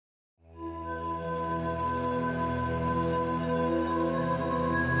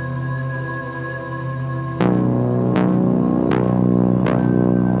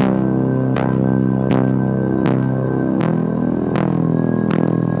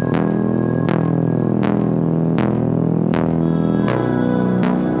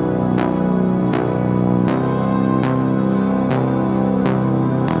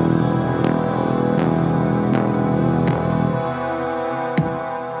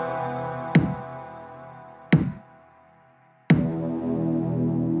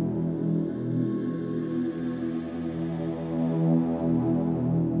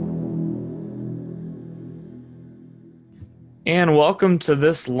And welcome to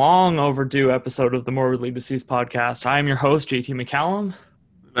this long overdue episode of the Morbidly Deceased podcast. I am your host, JT McCallum,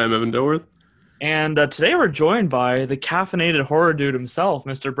 I'm Evan Dilworth. and today we're joined by the caffeinated horror dude himself,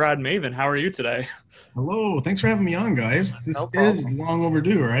 Mr. Brad Maven. How are you today? Hello, thanks for having me on, guys. No This is problem. long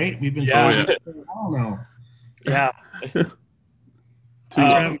overdue, right? We've been Oh Yeah, teasing yeah. it for a while now. yeah. Too Thanks for Um,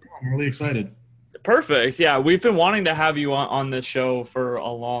 having me on. I'm really excited. Perfect. Yeah, we've been wanting to have you on this show for a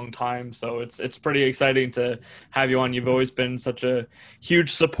long time, so it's pretty exciting to have you on. You've always been such a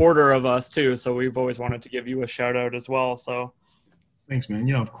huge supporter of us too, so we've always wanted to give you a shout out as well. So Thanks, man.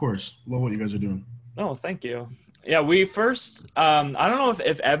 Yeah, of course. Love what you guys are doing. oh, thank you. Yeah, we first, I don't know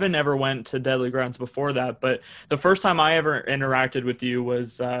if Evan ever went to Deadly Grounds before that, but the first time I ever interacted with you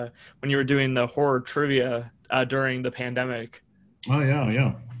was when you were doing the horror trivia during the pandemic. Oh, yeah,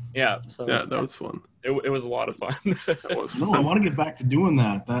 yeah. Yeah, so Yeah, that was fun. it was a lot of fun. That was No, I fun. want to get back to doing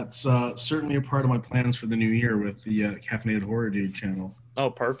that. That's certainly a part of my plans for the new year with the Caffeinated Horror Dude channel. Oh,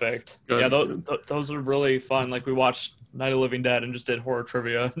 perfect. Good, Yeah, good. those were really fun. Like we watched Night of the Living Dead and just did horror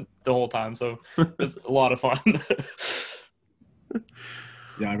trivia the whole time, so it was a lot of fun.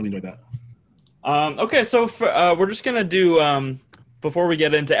 Yeah, I really enjoyed that. Okay, so we're just gonna do before we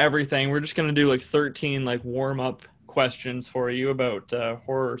get into everything, we're just gonna do like 13 like warm up questions for you about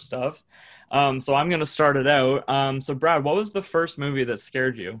horror stuff. So I'm gonna start it out. So Brad, what was the first movie that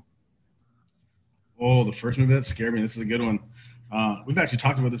scared you? Oh, the first movie that scared me. This is a good one. We've actually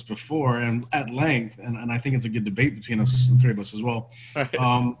talked about this before and at length, and I think it's a good debate between us, the three of us as well.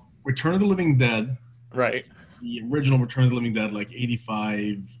 Right, Return of the Living Dead, right. the original Return of the Living Dead, like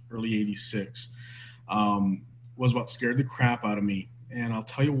 85, early 86, was what scared the crap out of me. And I'll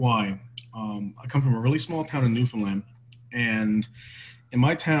tell you why. I come from a really small town in Newfoundland. And in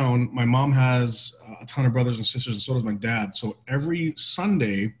my town, my mom has a ton of brothers and sisters, and so does my dad. So every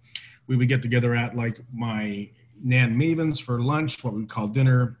Sunday, we would get together at like my Nan Maven's for lunch, what we call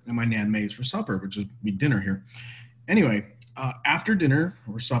dinner, and my Nan May's for supper, which is be dinner here. Anyway, after dinner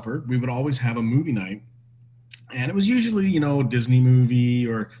or supper, we would always have a movie night. And it was usually, a Disney movie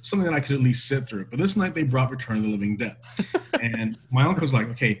or something that I could at least sit through. But this night they brought Return of the Living Dead. And my uncle's like,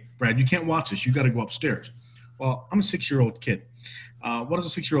 okay, Brad, you can't watch this. You got to go upstairs. Well, I'm a 6-year-old kid. What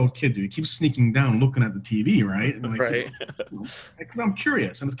does a 6-year-old kid do? He keeps sneaking down, looking at the TV, right? And like, Right. because I'm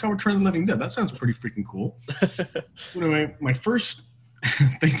curious. And it's called Return of the Living Dead. That sounds pretty freaking cool. Anyway, my first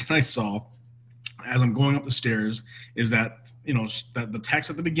thing that I saw as I'm going up the stairs is that, that the text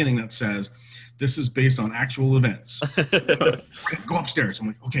at the beginning that says, this is based on actual events. Go upstairs. I'm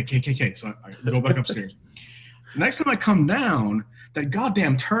like, okay. So I go back upstairs. The next time I come down, that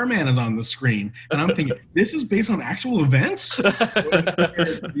goddamn Terman is on the screen. And I'm thinking, this is based on actual events? It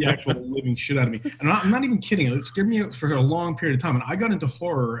scared the actual living shit out of me. And I'm not even kidding. It scared me for a long period of time. And I got into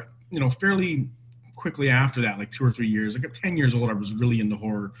horror, fairly quickly after that, like 2 or 3 years. Like at 10 years old, I was really into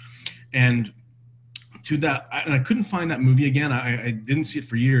horror. And I couldn't find that movie again. I didn't see it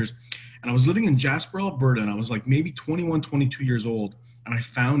for years. And I was living in Jasper, Alberta, and I was like maybe 21, 22 years old. And I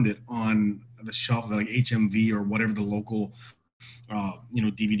found it on the shelf of like HMV or whatever the local,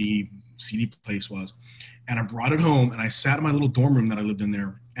 DVD, CD place was. And I brought it home and I sat in my little dorm room that I lived in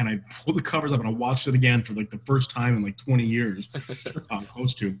there. And I pulled the covers up and I watched it again for like the first time in like 20 years,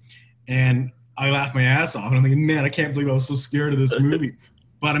 close to. And I laughed my ass off. And I'm thinking, man, I can't believe I was so scared of this movie.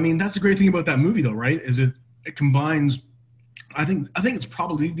 But I mean, that's the great thing about that movie, though, right? Is it combines. I think it's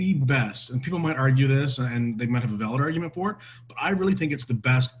probably the best, and people might argue this, and they might have a valid argument for it. But I really think it's the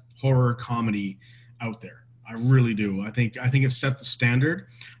best horror comedy out there. I really do. I think it set the standard.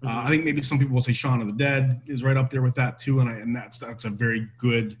 I think maybe some people will say Shaun of the Dead is right up there with that too, and that's a very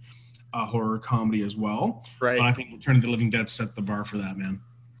good horror comedy as well. Right. But I think Return of the Living Dead set the bar for that, man.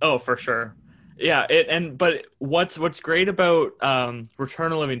 Oh, for sure. Yeah, but what's great about Return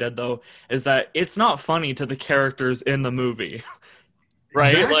of the Living Dead though is that it's not funny to the characters in the movie.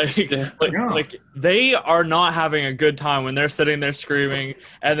 Right? Exactly. Like they are not having a good time when they're sitting there screaming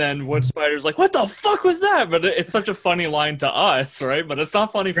and then Wood Spider's like, "What the fuck was that?" But it's such a funny line to us, right? But it's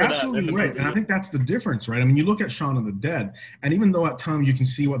not funny for You're them in absolutely the right. movie. And I think that's the difference, right? I mean, you look at Shaun of the Dead, and even though at times you can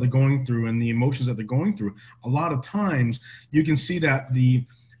see what they're going through and the emotions that they're going through, a lot of times you can see that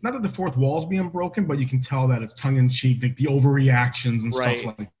not that the fourth wall's being broken, but you can tell that it's tongue in cheek, like the overreactions and Right. stuff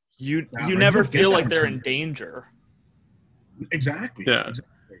like that. You Right? never You don't get feel that like in they're Terminator. in danger. Exactly. Yeah.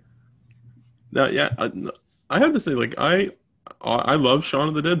 Exactly. No, yeah. I have to say, like, I love Shaun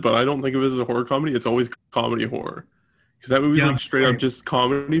of the Dead, but I don't think of it as a horror comedy. It's always comedy horror. Because that movie's Yeah, like straight up right. just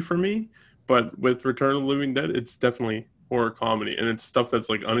comedy for me. But with Return of the Living Dead, it's definitely horror comedy. And it's stuff that's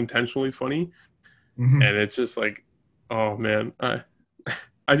like unintentionally funny. Mhm. And it's just like, oh man.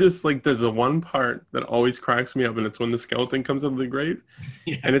 I just like there's the one part that always cracks me up, and it's when the skeleton comes out of the grave,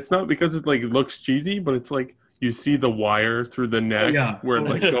 Yeah. and it's not because it like looks cheesy, but it's like you see the wire through the neck yeah. where it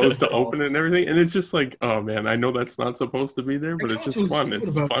like goes to open it and everything, and it's just like, oh man, I know that's not supposed to be there, but it's What's just really fun. stupid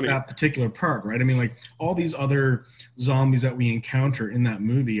It's about funny. that particular part, right? I mean, like all these other zombies that we encounter in that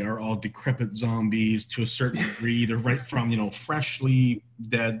movie are all decrepit zombies to a certain degree. They're right from freshly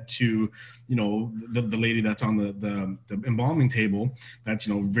dead to the lady that's on the embalming table that's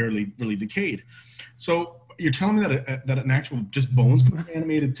really decayed. So you're telling me that an actual just bones can be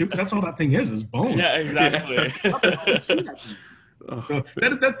animated too? Because that's all that thing is bones. Yeah, exactly. Nothing else to that thing. Oh, So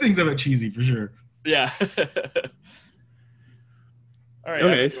that thing's a bit cheesy for sure. Yeah. All right.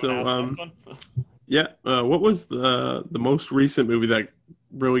 Okay, Evan, you wanna so ask the next one? yeah, what was the most recent movie that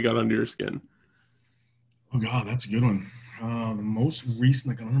really got under your skin? Oh God, that's a good one. The most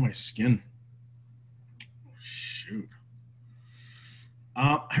recent that got under my skin. Shoot.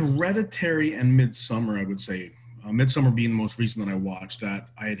 Hereditary and Midsummer, I would say. Midsummer being the most recent that I watched. That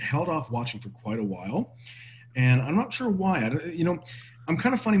I had held off watching for quite a while, and I'm not sure why. I'm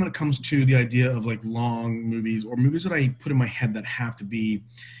kind of funny when it comes to the idea of like long movies or movies that I put in my head that you have to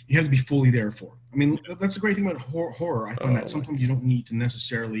be fully there for. I mean, that's the great thing about horror. I find that sometimes you don't need to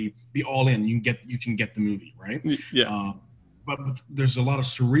necessarily be all in. You can get the movie, right? Yeah. But there's a lot of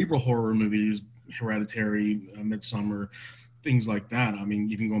cerebral horror movies, Hereditary, Midsummer, things like that. I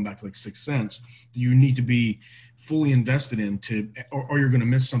mean, even going back to like Sixth Sense, you need to be fully invested in or you're going to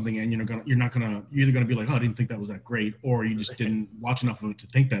miss something, and you're either going to be like, oh, I didn't think that was that great, or you just didn't watch enough of it to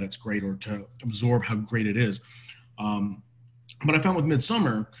think that it's great or to absorb how great it is. But I found with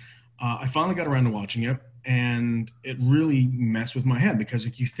Midsummer, I finally got around to watching it, and it really messed with my head, because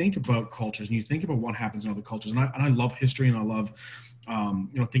if you think about cultures and you think about what happens in other cultures, and I love history, and I love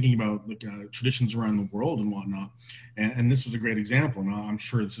thinking about like traditions around the world and whatnot, and this was a great example. And I'm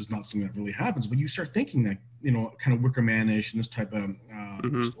sure this is not something that really happens, but you start thinking that kind of Wicker Man-ish and this type of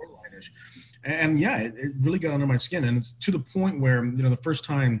storyline-ish. And yeah, it really got under my skin, and it's to the point where the first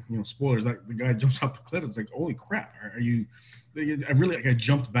time, spoilers, like the guy jumps off the cliff, it's like, holy crap, are you? I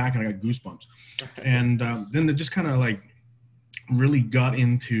jumped back and I got goosebumps, and then it just kind of like really got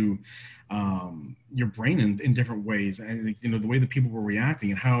into your brain in different ways, and the way that people were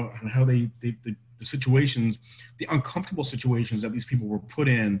reacting and how the situations, the uncomfortable situations that these people were put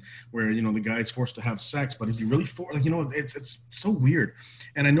in, where the guy's forced to have sex, but is he really it's so weird.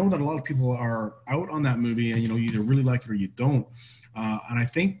 And I know that a lot of people are out on that movie, and you either really like it or you don't. And I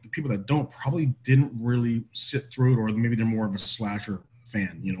think the people that don't probably didn't really sit through it, or maybe they're more of a slasher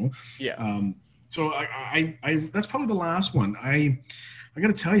fan, Yeah. So I that's probably the last one. I got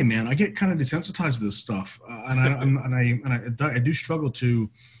to tell you, man, I get kind of desensitized to this stuff, and I do struggle to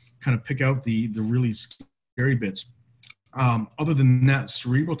kind of pick out the really scary bits. Other than that,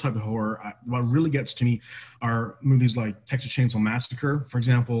 cerebral type of horror, what really gets to me are movies like Texas Chainsaw Massacre, for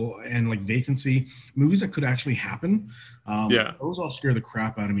example, and like Vacancy, movies that could actually happen. Those all scare the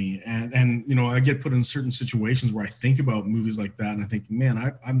crap out of me, and I get put in certain situations where I think about movies like that, and I think, man,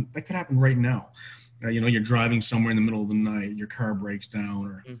 that could happen right now. You're driving somewhere in the middle of the night, your car breaks down,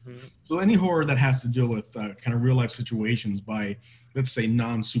 or so any horror that has to deal with kind of real life situations by, let's say,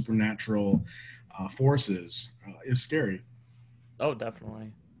 non-supernatural forces is scary. Oh,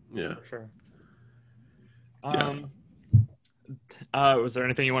 definitely. Yeah. For sure. Was there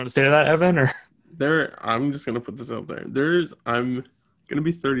anything you wanted to say to that, Evan? Or I'm just gonna put this out there. I'm gonna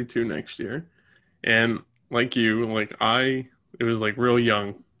be 32 next year, and like you, it was like real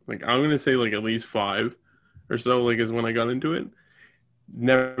young. Like I'm gonna say like at least 5 or so, like is when I got into it.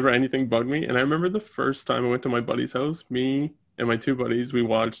 Never anything bugged me. And I remember the first time I went to my buddy's house, me and my 2 buddies, we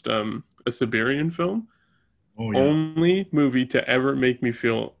watched a Siberian film. Oh, yeah. Only movie to ever make me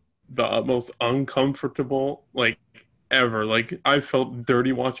feel the most uncomfortable like ever. Like I felt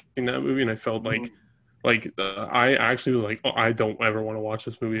dirty watching that movie, and I felt I actually was like, oh, I don't ever want to watch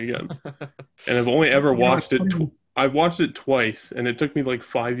this movie again. And I've only ever watched it. I've watched it twice, and it took me like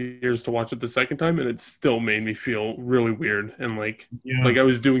 5 years to watch it the second time, and it still made me feel really weird and like I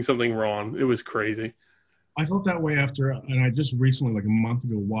was doing something wrong. It was crazy. I felt that way after, and I just recently, like a month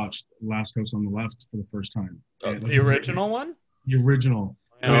ago, watched Last House on the Left for the first time. The original one? The original.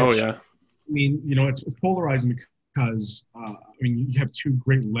 Oh, yeah. I mean, it's polarizing because, you have 2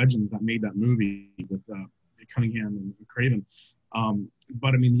 great legends that made that movie with Cunningham and Craven.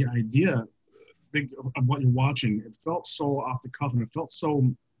 But, I mean, the idea of what you're watching, it felt so off the cuff, and it felt so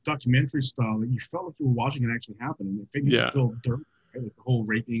documentary style that you felt like you were watching it actually happen. And the figure was still dirty, right? Like the whole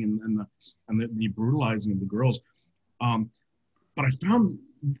raping and the brutalizing of the girls. But I found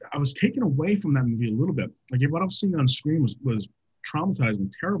I was taken away from that movie a little bit. Like what I was seeing on screen was traumatized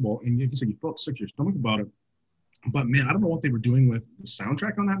and terrible, and you said you felt sick to your stomach about it. But man, I don't know what they were doing with the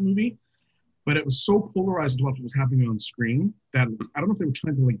soundtrack on that movie, but it was so polarized to what was happening on screen that I don't know if they were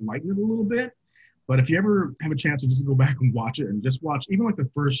trying to like lighten it a little bit. But if you ever have a chance to just go back and watch it, and just watch even like the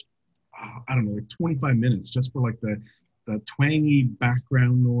first, I don't know, like 25 minutes, just for like the twangy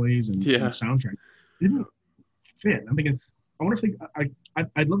background noise and the soundtrack, it didn't fit. I'm thinking, I wonder if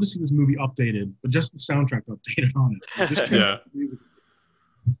I'd love to see this movie updated, but just the soundtrack updated on it. Just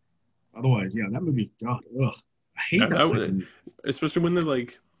Otherwise, that movie, God, ugh. I hate that movie. Especially when they're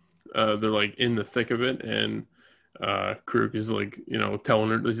like in the thick of it, and Karuk is like, telling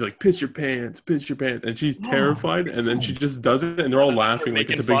her, he's like, piss your pants, and she's terrified, and then she just does it, and they're all laughing like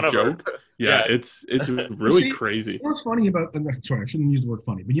it's a big joke. It's really crazy. What's funny about, sorry, I shouldn't use the word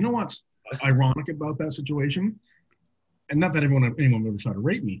funny, but you know what's ironic about that situation? And not that anyone would ever try to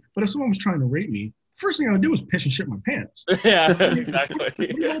rape me, but if someone was trying to rape me, first thing I would do is piss and shit my pants. Yeah, exactly. What do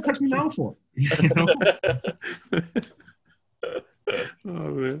you want to touch me now for?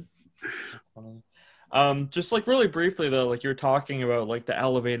 Oh man. Just like really briefly though, like you're talking about like the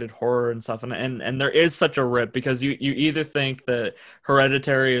elevated horror and stuff, and there is such a rip, because you either think that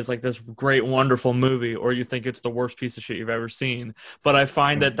Hereditary is like this great wonderful movie, or you think it's the worst piece of shit you've ever seen. But I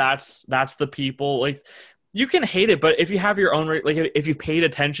find that that's the people, like, you can hate it, but if you have your own, like, if you paid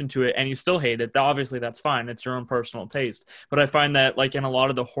attention to it and you still hate it, obviously that's fine. It's your own personal taste. But I find that, like, in a lot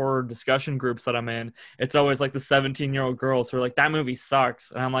of the horror discussion groups that I'm in, it's always like the 17-year-old girls who are like, that movie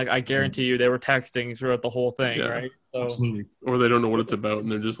sucks. And I'm like, I guarantee you they were texting throughout the whole thing, right? So, absolutely. Or they don't know what it's about,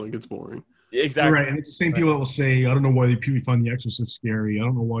 and they're just like, it's boring. Exactly. Right, and it's the same people that will say, I don't know why people find The Exorcist scary. I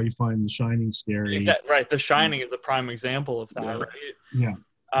don't know why you find The Shining scary. Right. The Shining is a prime example of that, right?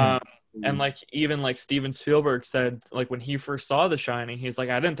 Yeah. And like even like Steven Spielberg said, like when he first saw The Shining, he's like,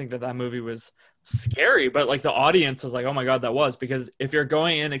 I didn't think that movie was scary, but like the audience was like, oh my god, that was, because if you're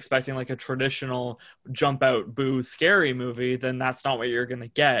going in expecting like a traditional jump out boo scary movie, then that's not what you're gonna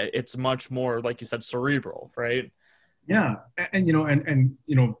get. It's much more, like you said, cerebral, right? Yeah, and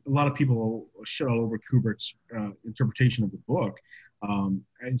a lot of people shit all over Kubrick's interpretation of the book.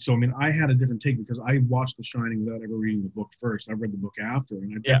 And so, I mean, I had a different take because I watched The Shining without ever reading the book first. I read the book after,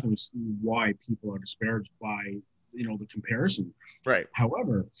 and I definitely see why people are disparaged by, the comparison. Right.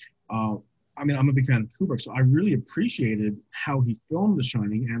 However, I mean, I'm a big fan of Kubrick, so I really appreciated how he filmed The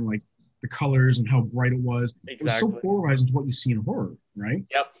Shining and, like, the colors and how bright it was. Exactly. It was so polarizing to what you see in horror, right?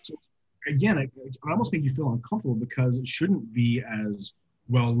 Yep. So, again, it almost make you feel uncomfortable because it shouldn't be as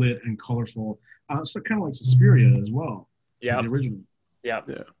well lit and colorful. So kind of like Suspiria as well. Yeah. The original. Yeah.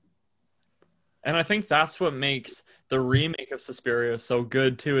 And I think that's what makes the remake of Suspiria so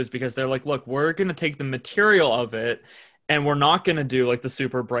good too, is because they're like, look, we're going to take the material of it, and we're not going to do like the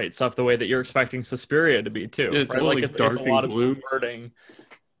super bright stuff the way that you're expecting Suspiria to be too. Yeah, it's right? like it's dark a lot and of blue. subverting.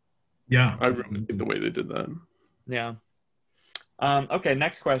 Yeah. I really like the way they did that. Yeah. Okay,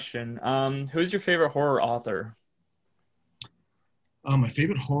 next question. Who's your favorite horror author? My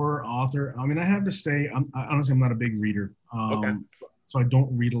favorite horror author. I mean, I have to say, honestly, I'm not a big reader. Okay. So I don't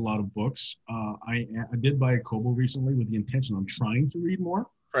read a lot of books. I did buy a Kobo recently with the intention on trying to read more.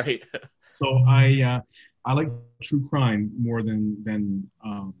 Right. So I like true crime more than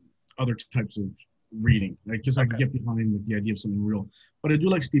other types of reading. Like, just I can get behind the idea of something real. But I do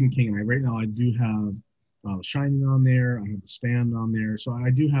like Stephen King, and right now I do have The Shining on there. I have The Stand on there. So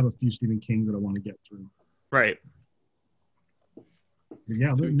I do have a few Stephen Kings that I want to get through. Right. But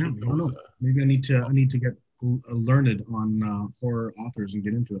yeah, I don't know. Maybe I need to get learned on horror authors and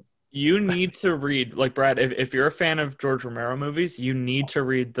get into it. You need to read, like, Brad, if you're a fan of George Romero movies, you need to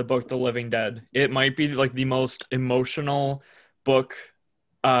read the book The Living Dead. It might be like the most emotional book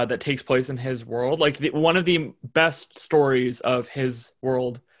that takes place in his world, like one of the best stories of his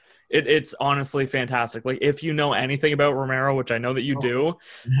world. It's honestly fantastic. Like, if you know anything about Romero, which I know that you do,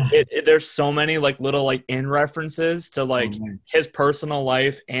 there's so many like little like in references to like his personal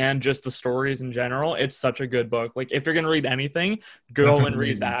life and just the stories in general. It's such a good book. Like, if you're gonna read anything, go and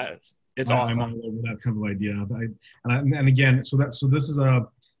read that. It's awesome. I'm all over that kind of idea. And again, so this is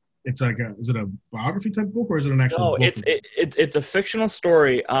is it a biography type book or is it an actual? No, book? it's a fictional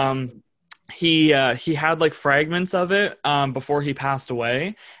story. He had like fragments of it before he passed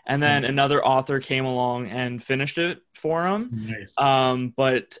away, and then another author came along and finished it for him. Nice.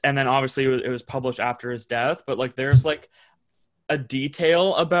 And then obviously it was published after his death, but like there's like a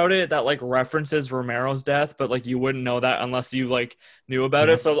detail about it that like references Romero's death, but like you wouldn't know that unless you like knew about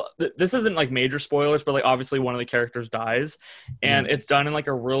it. So this isn't like major spoilers, but like obviously one of the characters dies, and it's done in like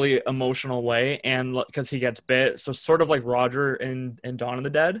a really emotional way, and because he gets bit, so sort of like Roger in Dawn of the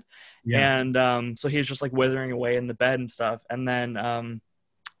Dead, and so he's just like withering away in the bed and stuff, and then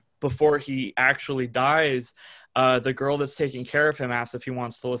before he actually dies, the girl that's taking care of him asks if he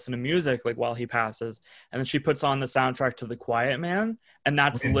wants to listen to music like while he passes, and then she puts on the soundtrack to The Quiet Man, and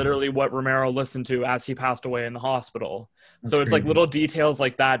that's literally what Romero listened to as he passed away in the hospital. That's so it's crazy. Like little details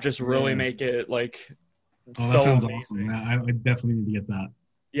like that just really make it like that sounds amazing. Awesome. I definitely need to get that.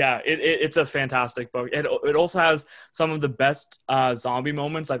 Yeah, it's a fantastic book. It also has some of the best zombie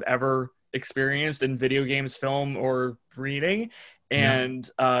moments I've ever experienced in video games, film, or reading. And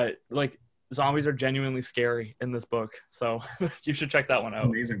like zombies are genuinely scary in this book, so you should check that one out.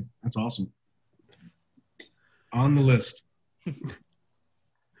 Amazing. That's awesome. On the list.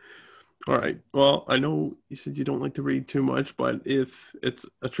 All right. Well, I know you said you don't like to read too much, but if it's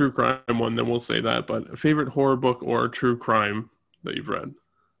a true crime one, then we'll say that. But a favorite horror book or true crime that you've read?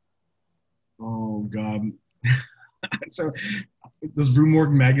 Oh God. So does Rue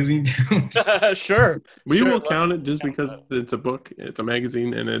Morgue magazine count? Sure. We will count it just because it's a book, it's a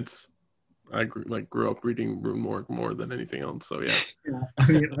magazine, and I grew up reading Rue Morgue more than anything else. So yeah. I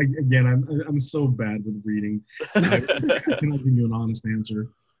mean, I'm so bad with reading. I cannot give you an honest answer.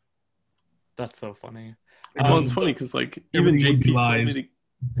 That's so funny. Well, it's funny because like even JT lies.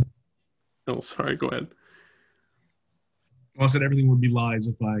 Oh, sorry. Go ahead. Well, I said everything would be lies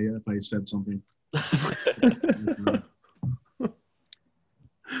if I said something.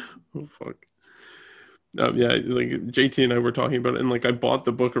 Oh fuck. Yeah, like JT and I were talking about it, and like I bought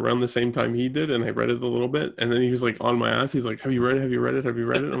the book around the same time he did, and I read it a little bit, and then he was like on my ass. He's like, "Have you read it? Have you read it? Have you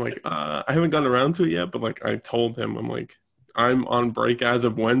read it?" I'm like, I haven't gotten around to it yet, but like I told him, I'm like, I'm on break as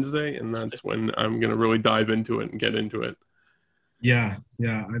of Wednesday, and that's when I'm gonna really dive into it and get into it. Yeah.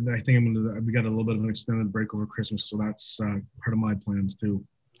 I think we got a little bit of an extended break over Christmas, so that's part of my plans too.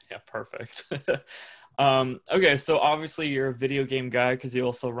 Yeah, perfect. Okay, so obviously you're a video game guy because you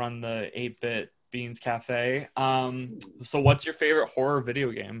also run the 8-Bit Beans Cafe. So what's your favorite horror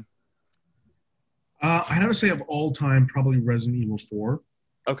video game? I have to say of all time, probably Resident Evil 4.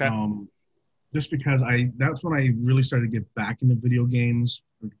 Okay. Just because that's when I really started to get back into video games,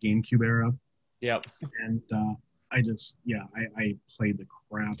 the GameCube era. Yep. And I played the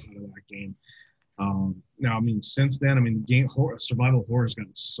crap out of that game. Now, I mean, since then, I mean, survival horror has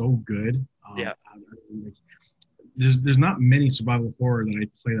gotten so good. There's not many survival horror that I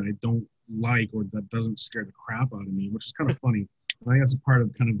play that I don't like or that doesn't scare the crap out of me, which is kind of funny. I think that's a part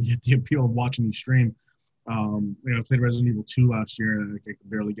of kind of the appeal of watching me stream. I played Resident Evil 2 last year, and I could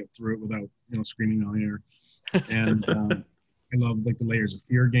barely get through it without screaming on air. And I love like the Layers of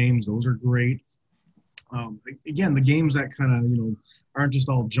Fear games; those are great. Again, the games that kind of aren't just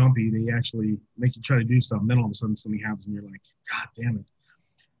all jumpy; they actually make you try to do stuff, and then all of a sudden something happens, and you're like, God damn it!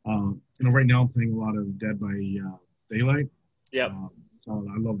 Right now I'm playing a lot of Dead by Daylight. Yep. So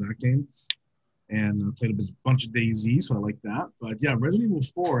I love that game. And I played a bunch of DayZ, so I like that. But yeah, Resident Evil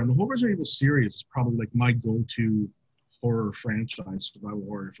 4 and the whole Resident Evil series is probably like my go-to horror franchise, survival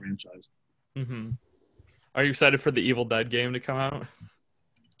horror franchise. Mm-hmm. Are you excited for the Evil Dead game to come out?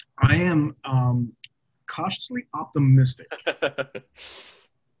 I am cautiously optimistic.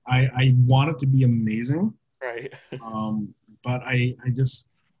 I want it to be amazing. Right. But I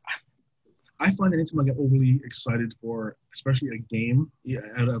find that anytime I get overly excited for, especially a game,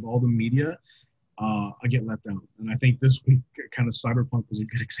 out of all the media, I get let down. And I think this week, kind of Cyberpunk was a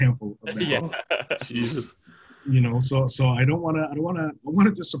good example of that. Yeah. Jesus. So I want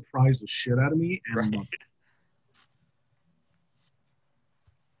it to surprise the shit out of me. And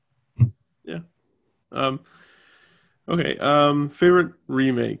right. Yeah. Okay. Favorite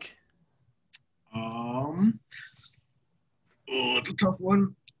remake? It's a tough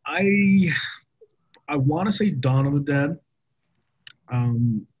one. I want to say Dawn of the Dead.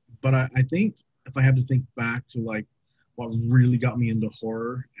 But I think if I had to think back to like what really got me into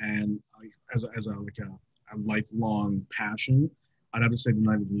horror and as a lifelong passion, I'd have to say the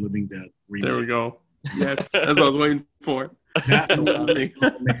Night of the Living Dead remake. There we go. Yes, that's what I was waiting for.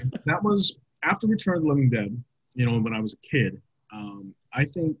 That was after Return of the Living Dead. When I was a kid. I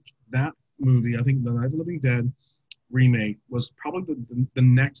think that movie, the Night of the Living Dead remake, was probably the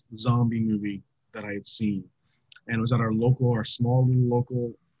next zombie movie that I had seen, and it was at our small little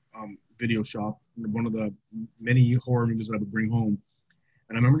local video shop, one of the many horror movies that I would bring home.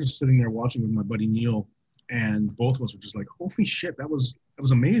 And I remember just sitting there watching with my buddy Neil, and both of us were just like, "Holy shit, that was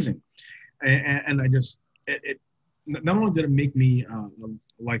amazing!" And I just not only did it make me a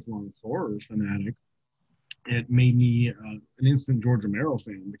lifelong horror fanatic, it made me an instant George Romero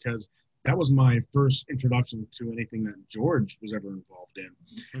fan, because that was my first introduction to anything that George was ever involved in.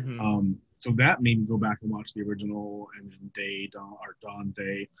 Mm-hmm. So that made me go back and watch the original, and then Dawn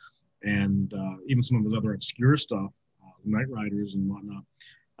Day, and even some of his other obscure stuff, Night Riders and whatnot.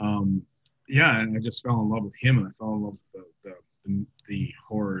 Yeah, and I just fell in love with him, and I fell in love with the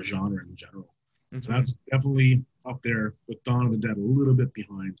horror genre in general. Mm-hmm. So that's definitely up there with Dawn of the Dead, a little bit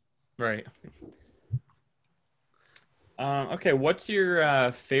behind. Right. Okay, what's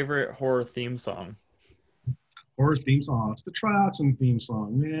your favorite horror theme song? Horror theme song. It's the Trioxin theme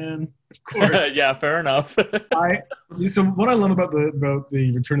song, man. Of course. Yeah, fair enough. So what I love about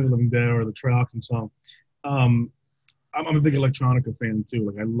the Return of the Living Dead, or the Trioxin song, I'm a big electronica fan too.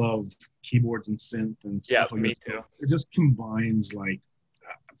 Like, I love keyboards and synth and stuff. Yeah, like me that. too. It just combines, like,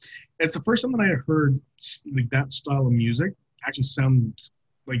 it's the first time that I heard like that style of music actually sound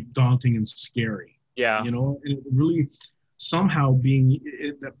like daunting and scary. Yeah. You know, and it really somehow being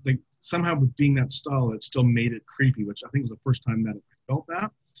that style, it still made it creepy, which I think was the first time that I felt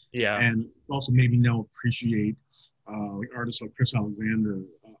that. Yeah. And also made me now appreciate like artists like Chris Alexander,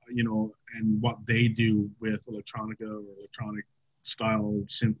 you know, and what they do with electronica or electronic style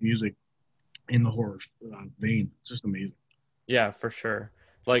synth music in the horror vein. It's just amazing. Yeah, for sure.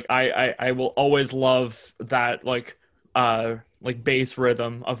 Like I will always love that like bass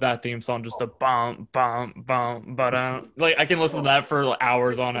rhythm of that theme song, just a bump bump bump, but like I can listen to that for like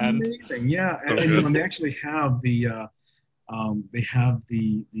hours on end. Amazing, yeah. So And they actually have the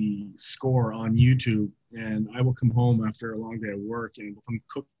score on YouTube, and I will come home after a long day of work, and if I'm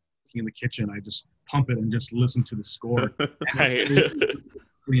cooking in the kitchen, I just pump it and just listen to the score. Right.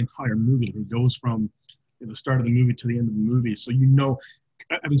 The entire movie, it goes from the start of the movie to the end of the movie, so you know.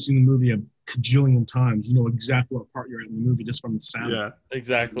 I haven't seen the movie a cajillion times. You know exactly what part you're at in the movie just from the sound. Yeah,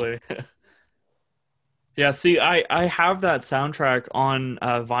 exactly. Yeah, see, I have that soundtrack on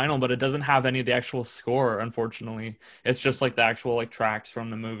vinyl, but it doesn't have any of the actual score, unfortunately. It's just like the actual like tracks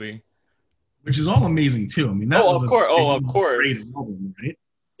from the movie. Which is all amazing too. I mean, that of course. great album, right?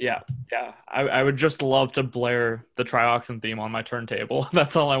 Yeah. I would just love to blare the Trioxin theme on my turntable.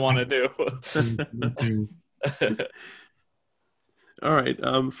 That's all I want to do. Me too. All right.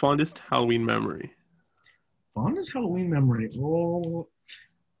 Fondest Halloween memory. Fondest Halloween memory. Oh,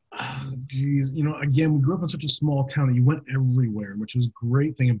 geez. You know, again, we grew up in such a small town that you went everywhere, which was a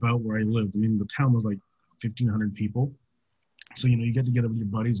great thing about where I lived. I mean, the town was like 1,500 people. So, you know, you get together with your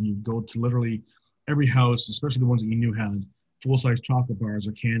buddies and you go to literally every house, especially the ones that you knew had full-size chocolate bars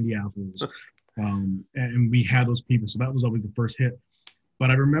or candy apples. And we had those people. So that was always the first hit.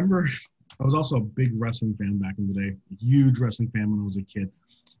 But I remember I was also a big wrestling fan back in the day, a huge wrestling fan when I was a kid.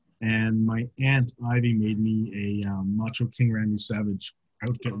 And my Aunt Ivy made me a Macho King Randy Savage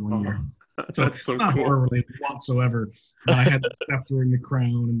outfit one year. So That's so not cool. horror related whatsoever. But I had the scepter and the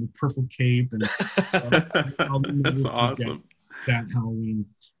crown and the purple cape. And That's awesome. That Halloween.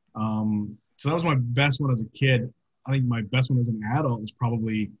 So that was my best one as a kid. I think my best one as an adult was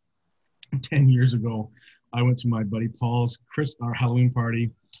probably 10 years ago. I went to my buddy Paul's our Halloween party.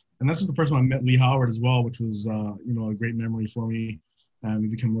 And this is the first time I met Lee Howard as well, which was, you know, a great memory for me. And we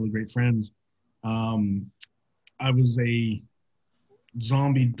became really great friends. I was a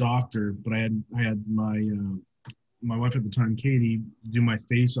zombie doctor, but I had my wife at the time, Katie, do my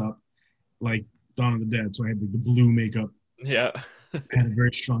face up like Dawn of the Dead. So I had the blue makeup. Yeah. I had a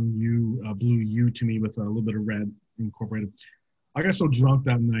very strong blue U to me with a little bit of red incorporated. I got so drunk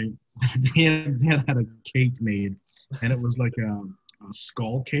that night, Dan had a cake made, and it was like a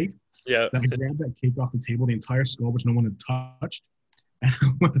skull cake. Yeah. That I grabbed that cake off the table, the entire skull, which no one had touched, and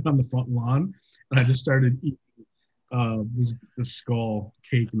I went on the front lawn, and I just started eating this skull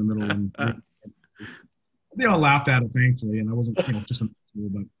cake in the middle. And they all laughed at it, thankfully, and I wasn't, you know, just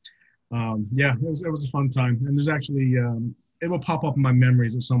but yeah, it was a fun time. And there's actually it will pop up in my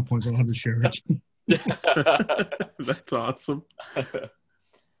memories at some point, so I'll have to share it. That's awesome.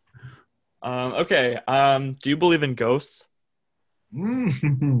 Okay. Do you believe in ghosts? That's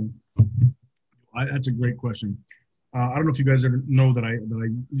a great question. I don't know if you guys ever know that I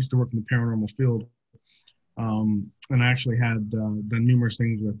used to work in the paranormal field, and I actually had done numerous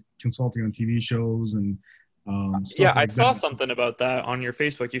things with consulting on TV shows and stuff Yeah, I like saw that. something about that on your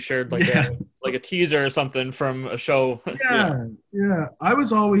Facebook. You shared like a teaser or something from a show. Yeah. I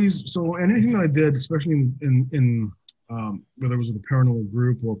was always anything that I did, especially in whether it was with a paranormal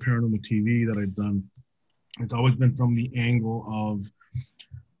group or paranormal TV that I'd done, it's always been from the angle of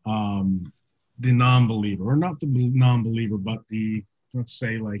the non-believer, or not the non-believer, but the, let's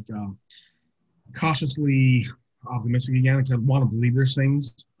say, like cautiously optimistic again because I want to believe there's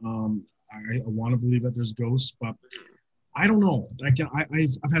things. I want to believe that there's ghosts, but I don't know.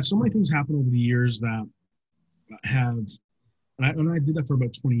 I've had so many things happen over the years that have, and I did that for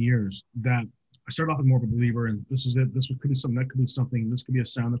about 20 years, that I started off as more of a believer, and this is it. This could be something, that could be something, this could be a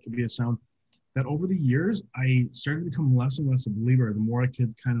sound, that could be a sound. That over the years, I started to become less and less a believer. The more I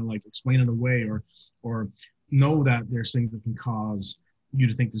could kind of like explain it away or know that there's things that can cause you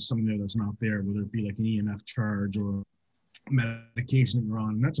to think there's something there that's not there, whether it be like an EMF charge or medication that you're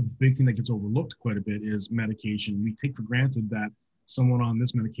on. And that's a big thing that gets overlooked quite a bit is medication. We take for granted that someone on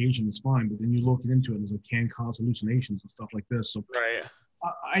this medication is fine, but then you look into it and it can cause hallucinations and stuff like this. So Right.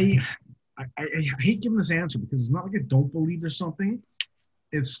 I hate giving this answer because it's not like I don't believe there's something.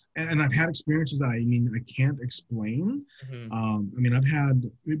 And I've had experiences that I can't explain. Mm-hmm.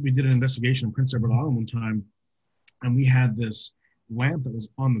 We did an investigation in Prince Edward Island one time, and we had this lamp that was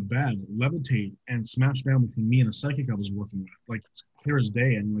on the bed levitate and smash down between me and a psychic I was working with, like clear as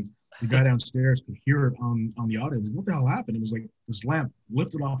day. And like the guy downstairs could hear it on the audio. Like, what the hell happened? It was like this lamp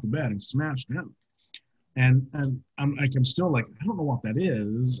lifted off the bed and smashed down. And I'm still like, I don't know what that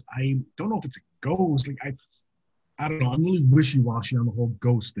is. I don't know if it's a ghost. Like I don't know. I'm really wishy-washy on the whole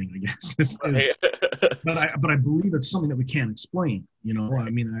ghost thing, I guess. But I believe it's something that we can't explain. You know, I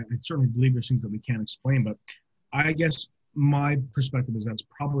mean, I certainly believe there's things that we can't explain. But I guess my perspective is that's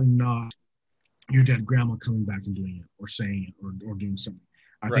probably not your dead grandma coming back and doing it or saying it or doing something.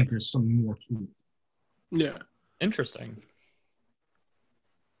 I think there's something more to it. Yeah. Interesting.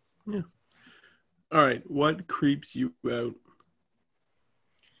 Yeah. All right. What creeps you out?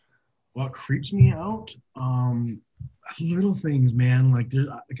 What creeps me out? Little things, man. Like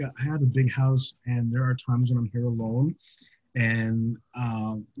I have a big house, and there are times when I'm here alone, and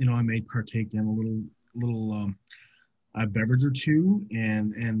I may partake in a little beverage or two,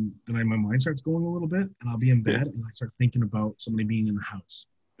 and then my mind starts going a little bit, and I'll be in bed, and I start thinking about somebody being in the house,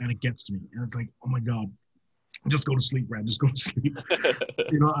 and it gets to me, and it's like, oh my god, just go to sleep, Brad. Just go to sleep.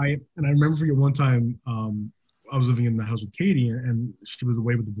 I remember one time, I was living in the house with Katie, and she was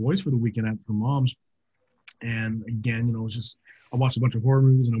away with the boys for the weekend at her mom's. And again, it was just, I watched a bunch of horror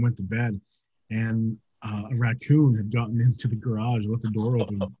movies and I went to bed, and a raccoon had gotten into the garage, left the door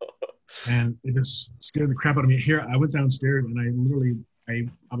open, and it just scared the crap out of me. Here, I went downstairs and I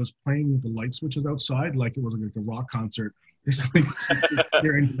was playing with the light switches outside like it was like a rock concert. Just like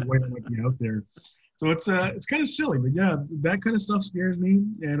scaring the way that might be out there. So it's kind of silly, but yeah, that kind of stuff scares me.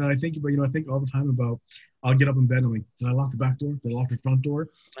 And I think all the time about, I'll get up in bed and I'm like, did I lock the back door? Did I lock the front door?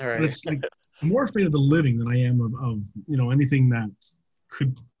 All right. But it's like, I'm more afraid of the living than I am of anything that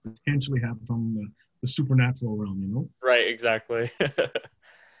could potentially happen from the supernatural realm, Right, exactly.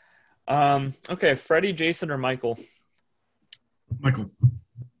 Okay, Freddy, Jason, or Michael? Michael.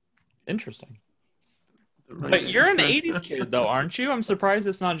 Interesting. But you're an 80s kid, though, aren't you? I'm surprised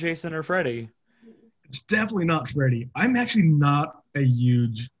it's not Jason or Freddy. It's definitely not Freddy. I'm actually not a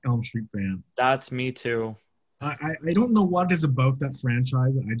huge Elm Street fan. That's me, too. I don't know what it is about that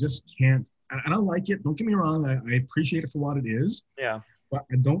franchise. I just can't. And I like it. Don't get me wrong. I appreciate it for what it is. Yeah. But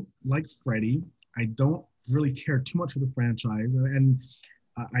I don't like Freddy. I don't really care too much for the franchise. And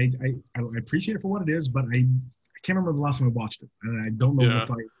I appreciate it for what it is, but I can't remember the last time I watched it. And I don't know if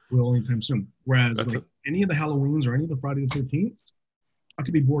I will anytime soon. Whereas any of the Halloweens or any of the Friday the 13th, I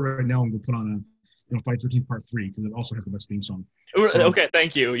could be bored right now and go put on Friday the 13th Part 3 because it also has the best theme song. Okay,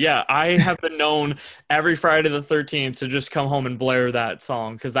 thank you. Yeah, I have been known every Friday the 13th to just come home and blare that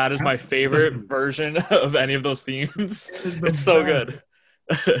song because that is my favorite version of any of those themes. It's so good.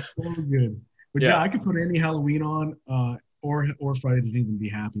 So good. But yeah, I could put any Halloween on or Friday the 13th and be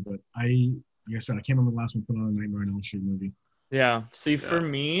happy. But like I said, I can't remember the last one put on a Nightmare on Elm Street movie. Yeah. See, for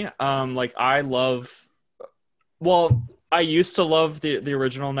me, I used to love the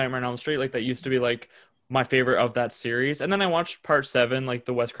original Nightmare on Elm Street. Like that used to be like my favorite of that series. And then I watched Part 7, like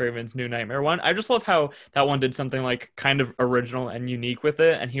the Wes Craven's New Nightmare one. I just love how that one did something like kind of original and unique with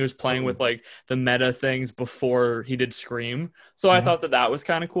it. And he was playing with like the meta things before he did Scream. So I thought that was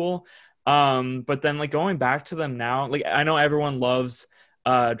kind of cool. But then like going back to them now, like I know everyone loves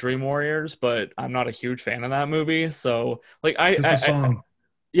Dream Warriors, but I'm not a huge fan of that movie. So like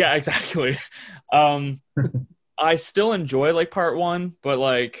yeah, exactly. I still enjoy like Part 1, but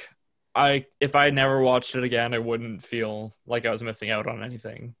like if I never watched it again, I wouldn't feel like I was missing out on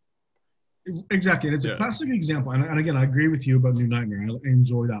anything. Exactly. And it's a classic example. And again, I agree with you about New Nightmare. I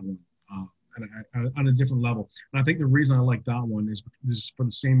enjoy that one on a different level. And I think the reason I like that one is for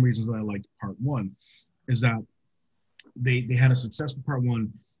the same reasons that I liked Part 1, is that they had a successful Part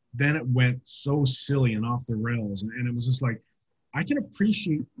 1. Then it went so silly and off the rails. And it was just like, I can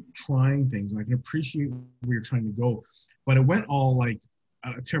appreciate trying things and I can appreciate where you're trying to go, but it went all like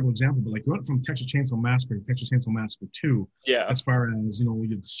a terrible example, but like it went from Texas Chainsaw Massacre to Texas Chainsaw Massacre 2, Yeah. as far as, you know, we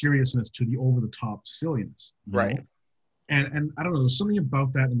did the seriousness to the over the top silliness. Right. Know? And I don't know, there's something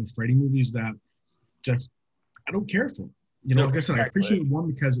about that in the Freddy movies that just I don't care for. You know, No, like I said, I appreciate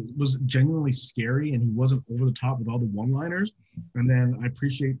one because it was genuinely scary and he wasn't over the top with all the one-liners. And then I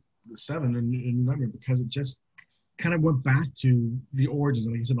appreciate the 7 and Nightmare because it just kind of went back to the origins.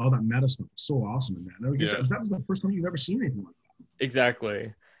 And like you said, all that meta stuff was so awesome in that. And like I said, that was the first time you've ever seen anything like that.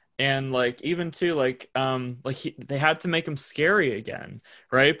 Exactly. And like even too they had to make him scary again,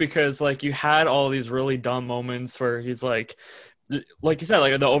 right? Because like you had all these really dumb moments where he's like you said,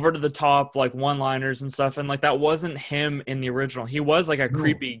 like the over to the top like one-liners and stuff, and like that wasn't him in the original. He was like a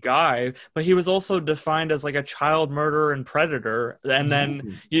creepy guy, but he was also defined as like a child murderer and predator. And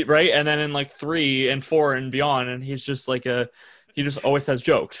then right, and then in like 3 and 4 and beyond, and he's just like he just always says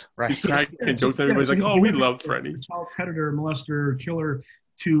jokes, right? He's cracking jokes. Everybody's like, "Oh, we love Freddy." Child predator, molester, killer,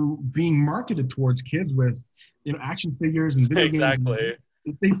 to being marketed towards kids with, you know, action figures and video exactly.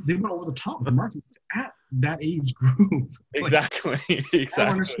 games. They went over the top with the marketing at that age group. Exactly. Exactly. I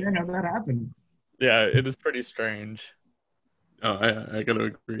don't understand how that happened. Yeah, it is pretty strange. Oh, I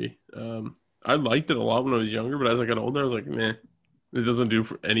gotta agree. I liked it a lot when I was younger, but as I got older, I was like, meh, it doesn't do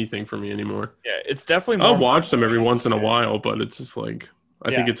anything for me anymore. Yeah, it's definitely more. I'll watch them every once in a while, but it's just like I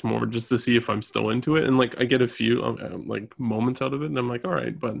think it's more just to see if I'm still into it, and like I get a few like moments out of it, and I'm like, all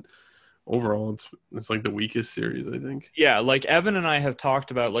right, but overall, it's like the weakest series, I think. Yeah, like Evan and I have talked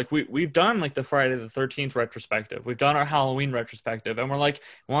about, like we've done like the Friday the 13th retrospective, we've done our Halloween retrospective, and we're like,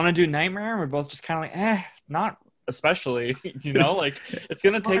 want to do Nightmare? And we're both just kind of like, not especially, you know, like it's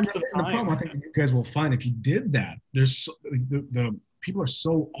gonna take some time. The problem I think you guys will find if you did that, there's the people are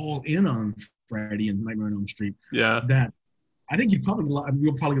so all in on Freddy and Nightmare on Elm Street, that I think you'll probably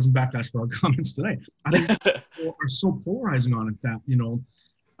get some backlash for our comments today. I think people are so polarizing on it that, you know,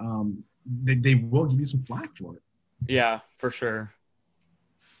 they will give you some flack for it. Yeah, for sure.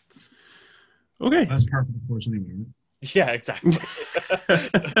 Okay. That's par for the course anyway, right? Yeah, exactly.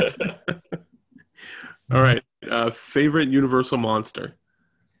 All right. Favorite Universal monster?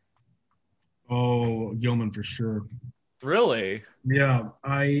 Oh, Gilman for sure. Really? Yeah,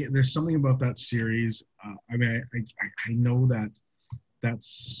 there's something about that series. I mean, I know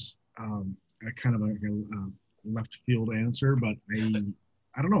that's a kind of a left field answer, but I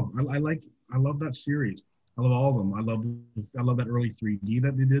don't know. I love that series. I love all of them. I love that early 3D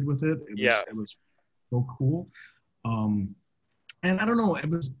that they did with it. It was so cool. And I don't know. It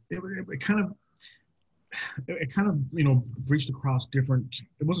kind of you know reached across different.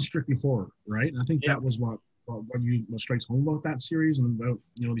 It wasn't strictly horror, right? And I think that was what strikes home about that series and about,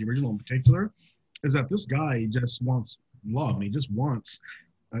 you know, the original in particular, is that this guy just wants love and he just wants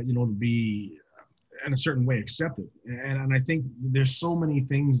you know, to be in a certain way accepted. And I think there's so many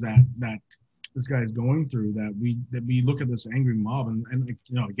things that this guy is going through that we look at this angry mob and you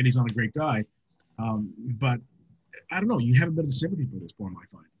know, again, he's not a great guy, but I don't know, you have a bit of sympathy for this poem, I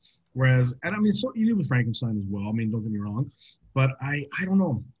find. Whereas, and I mean, so you do with Frankenstein as well. I mean, don't get me wrong, but I don't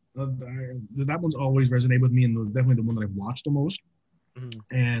know. That one's always resonated with me, and definitely the one that I've watched the most. Mm-hmm.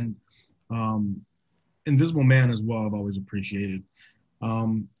 And Invisible Man as well, I've always appreciated.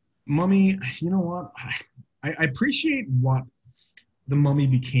 Mummy, you know what? I appreciate what the Mummy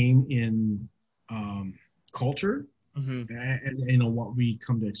became in culture, and you know what we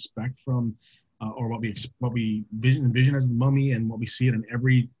come to expect from, or what we envision as the Mummy, and what we see it in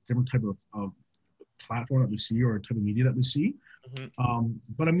every different type of platform that we see or type of media that we see.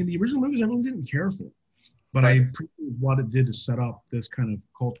 But I mean, the original movies I really didn't care for, but I appreciate what it did to set up this kind of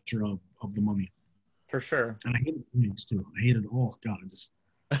culture of the Mummy. For sure. And I hated remakes too. I hated all. God, I just.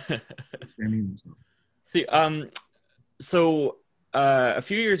 I mean, see, so a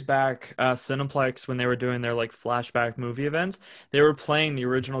few years back, Cineplex, when they were doing their like flashback movie events, they were playing the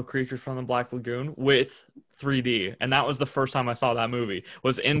original Creatures from the Black Lagoon with 3D, and that was the first time I saw that movie.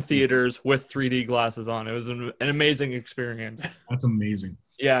 Was in theaters with 3D glasses on. It was an amazing experience. That's amazing.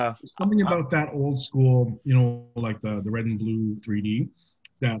 Yeah, something about that old school, you know, like the red and blue 3D,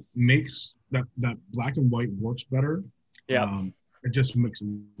 that makes that black and white works better. Yeah, it just makes it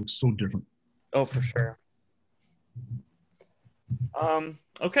look so different. Oh, for sure.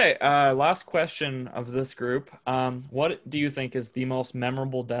 Okay, last question of this group. What do you think is the most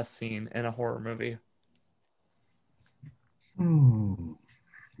memorable death scene in a horror movie?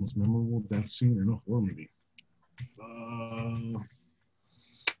 Most memorable death scene in a horror movie.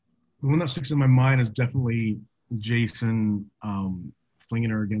 The one that sticks in my mind is definitely Jason flinging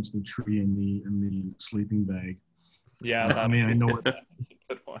her against the tree in the sleeping bag. Yeah, I mean, I know it. that's a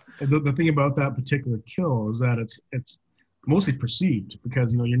good one. The thing about that particular kill is that it's mostly perceived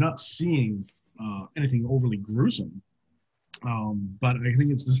because you're not seeing anything overly gruesome. But I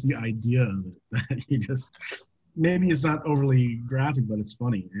think it's just the idea of it that you just maybe it's not overly graphic, but it's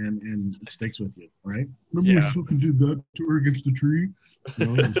funny and it sticks with you, right? Remember when you fucking did that to her against the tree?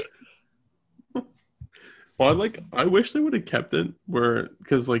 Well, I wish they would have kept it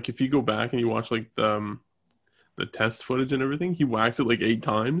because like if you go back and you watch like the test footage and everything, he whacks it like 8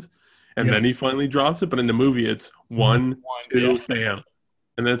 times, and then he finally drops it. But in the movie, it's 1, 2, bam,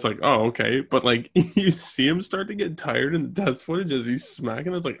 and then it's like, oh, okay. But like you see him start to get tired in the test footage as he's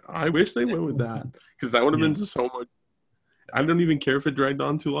smacking. It's like I wish they went with that because that would have been so much. I don't even care if it dragged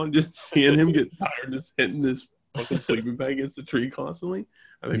on too long. Just seeing him get tired, just hitting this fucking sleeping bag against the tree constantly,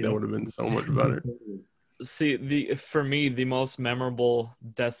 I think that would have been so much better. See, for me, the most memorable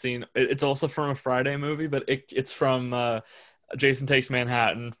death scene, it's also from a Friday movie, but it's from Jason Takes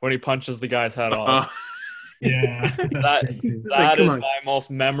Manhattan when he punches the guy's head off. Yeah. That is my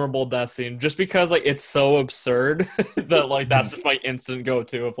most memorable death scene, just because like it's so absurd that like that's just my instant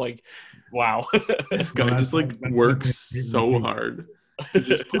go-to of like, wow. This guy just like works so hard to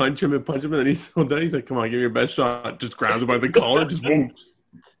just punch him, and then he's like, come on, give me your best shot. Just grabs him by the collar, just boom.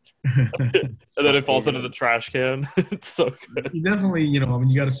 And then it falls into the trash can. It's so good. You definitely, I mean,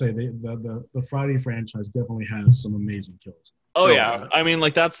 you got to say the Friday franchise definitely has some amazing kills. Oh yeah, I mean,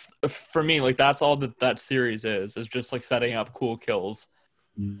 like that's for me, like that's all that series is just like setting up cool kills.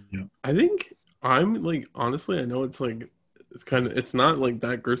 Yeah. I think I'm like honestly, I know it's like it's not like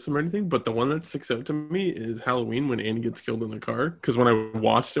that gruesome or anything, but the one that sticks out to me is Halloween when Annie gets killed in the car. Because when I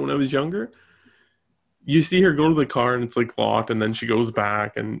watched it when I was younger, you see her go to the car and it's like locked, and then she goes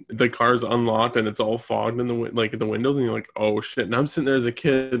back and the car's unlocked and it's all fogged in the windows, and you're like, oh shit. And I'm sitting there as a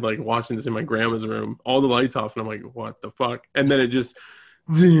kid like watching this in my grandma's room, all the lights off, and I'm like, what the fuck? And then it just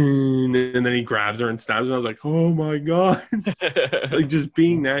and then he grabs her and stabs her, and I was like, oh my god. Like just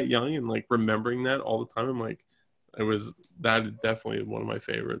being that young and like remembering that all the time, I'm like, that is definitely one of my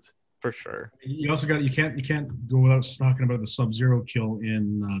favorites. For sure. You also you can't go without talking about the Sub-Zero kill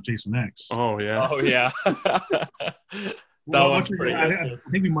in Jason X. Oh yeah. That one's pretty good. I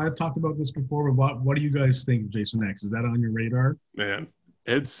think we might have talked about this before, but what do you guys think of Jason X? Is that on your radar? Man,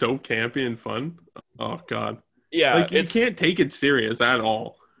 it's so campy and fun. Oh god. Yeah, like you can't take it serious at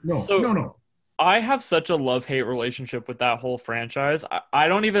all. No. I have such a love-hate relationship with that whole franchise. I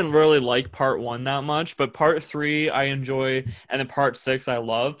don't even really like part 1 that much, but part 3 I enjoy, and then part 6 I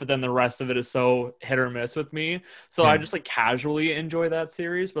love, but then the rest of it is so hit or miss with me. So I just like casually enjoy that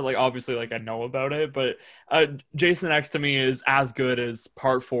series, but like obviously like I know about it, but Jason X to me is as good as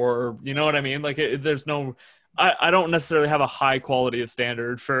part 4. You know what I mean? Like there's no, I don't necessarily have a high quality of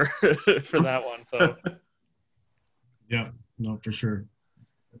standard for that one. So yeah, no, for sure.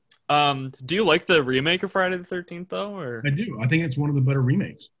 Do you like the remake of Friday the 13th though? Or I do. I think it's one of the better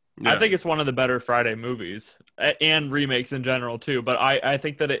remakes. Yeah. I think it's one of the better Friday movies and remakes in general too. But I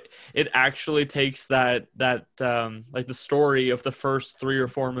think that it actually takes that like the story of the first 3 or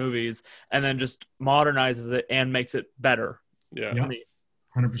 4 movies and then just modernizes it and makes it better. Yeah.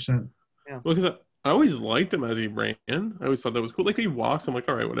 100%. Yeah. Well, because I always liked him as he ran. I always thought that was cool. Like he walks, I'm like,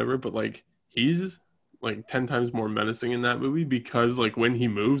 all right, whatever. But like he's like 10 times more menacing in that movie because like when he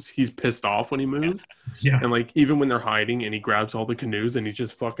moves, he's pissed off when he moves. Yeah. And like even when they're hiding and he grabs all the canoes and he's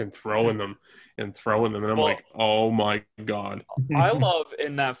just fucking throwing them. And I'm like, oh my god. I love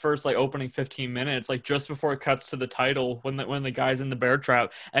in that first like opening 15 minutes, like just before it cuts to the title, when the guy's in the bear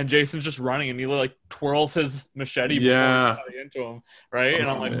trap and Jason's just running and he like twirls his machete before into him, right? And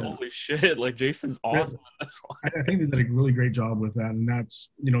I'm like, holy shit, like Jason's awesome in this one. I think they did a really great job with that, and that's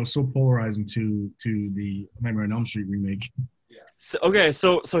so polarizing to the Nightmare on Elm Street remake. So here's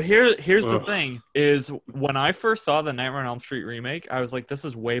the thing is when I first saw the Nightmare on Elm Street remake, I was like, this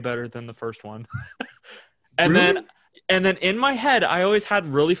is way better than the first one. And really? then in my head, I always had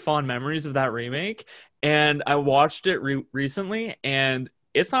really fond memories of that remake, and I watched it recently, and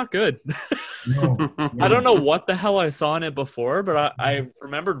it's not good. No. I don't know what the hell I saw in it before, but I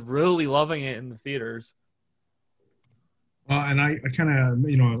remembered really loving it in the theaters. And I kind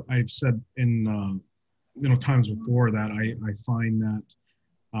of, I've said in times before that I find that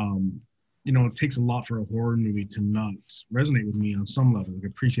it takes a lot for a horror movie to not resonate with me on some level. Like,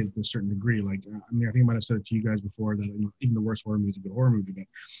 appreciate it to a certain degree. Like, I mean, I think I might have said it to you guys before that even the worst horror movie is a good horror movie. But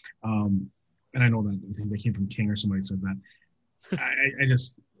and I know that I think they came from King or somebody said that.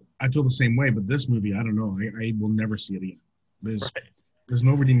 I feel the same way. But this movie, I don't know. I will never see it again. There's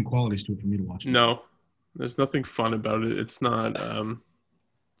no redeeming qualities to it for me to watch it. No, there's nothing fun about it. It's not.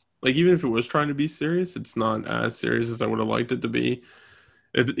 Like, even if it was trying to be serious, it's not as serious as I would have liked it to be.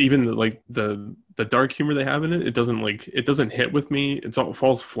 Even the dark humor they have in it, it doesn't hit with me. It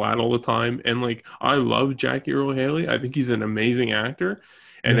falls flat all the time. And like, I love Jackie Earle Haley. I think he's an amazing actor,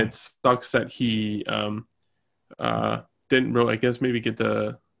 and Yeah. it sucks that he didn't really, I guess, maybe get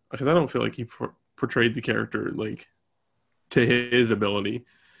the, because I don't feel like he portrayed the character like to his ability,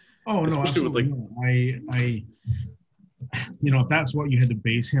 Oh no, especially with absolutely. like, No. If that's what you had to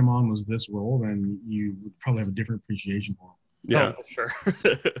base him on was this role, then you would probably have a different appreciation for him. yeah. Oh, for sure.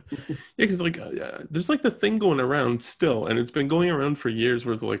 Yeah, because like there's like the thing going around still, and it's been going around for years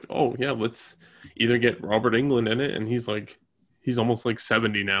where they're like, oh yeah, let's either get Robert Englund in it, and he's almost like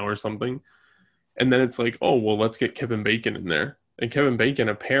 70 now or something, and then it's like, oh well, let's get Kevin Bacon in there, and Kevin Bacon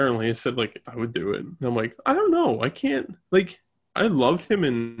apparently has said like I would do it, and I'm like, I don't know, I can't, like, I loved him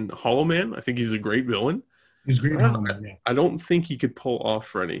in Hollow Man. I think he's a great villain. He was great in I Hollow don't, Man, yeah. I don't think he could pull off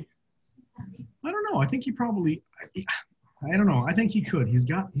Freddy. I don't know. I think he probably. I don't know. I think he could. He's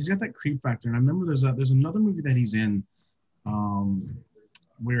got that creep factor. And I remember there's another movie that he's in,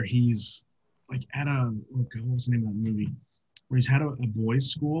 where he's like at what was the name of that movie? Where he's had a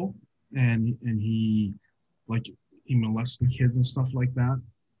boys' school and he molests the kids and stuff like that.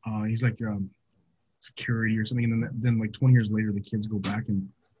 He's like security or something, and then like 20 years later, the kids go back and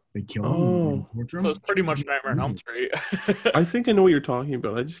they kill him. Oh, and torture him. So it's pretty much Nightmare on Elm Street. I think I know what you're talking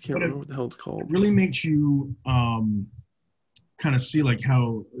about. I just can't But remember what the hell it's It called. really makes you kind of see like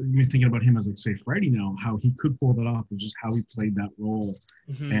how you're thinking about him as like say Freddy now, how he could pull that off, and just how he played that role,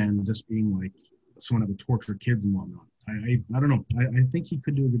 Mhm. and just being like someone that would torture kids and whatnot. I don't know. I think he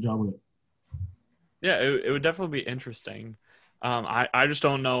could do a good job with it. Yeah, it would definitely be interesting. I just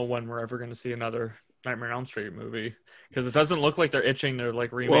don't know when we're ever going to see another Nightmare on Elm Street movie, because it doesn't look like they're itching to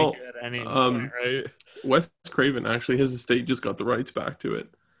like remake it at any point, right? Wes Craven, actually, his estate just got the rights back to it.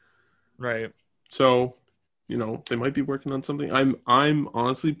 Right. So, they might be working on something. I'm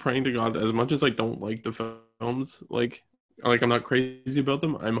honestly praying to God, as much as I don't like the films, like I'm not crazy about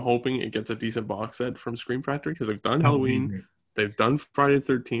them, I'm hoping it gets a decent box set from Scream Factory, because they've done Halloween, they've done Friday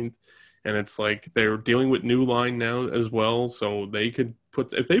the 13th, and it's like they're dealing with New Line now as well, so they could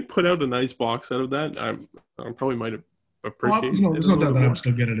if they put out a nice box set of that, I probably might appreciate it. There's no doubt that I would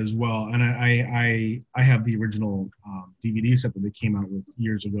still get it as well, and I have the original DVD set that they came out with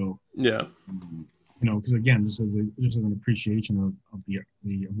years ago. Yeah. Because again, just as an appreciation of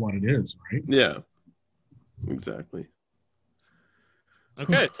what it is, right? Yeah. Exactly.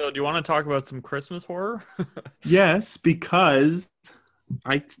 Okay, so do you want to talk about some Christmas horror? Yes, because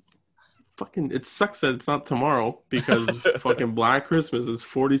it sucks that it's not tomorrow, because fucking Black Christmas is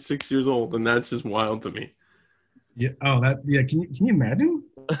 46 years old, and that's just wild to me. Yeah. Oh, Can you imagine?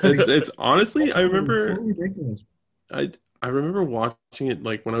 It's honestly, I remember. It's so ridiculous. I remember watching it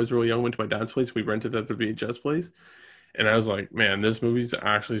like when I was really young. Went to my dad's place. We rented at the VHS place, and I was like, "Man, this movie's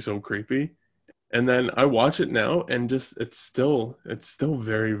actually so creepy." And then I watch it now, and just it's still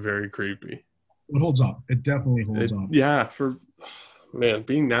very, very creepy. It holds up. It definitely holds up. Yeah, man,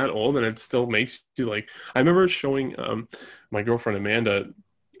 being that old, and it still makes you like. I remember showing my girlfriend Amanda,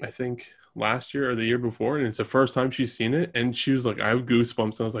 I think last year or the year before, and it's the first time she's seen it, and she was like, I have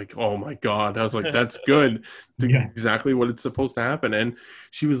goosebumps. And I was like, oh my God. I was like, that's good. That's exactly what it's supposed to happen. And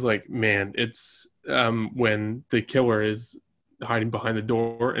she was like, man, it's when the killer is hiding behind the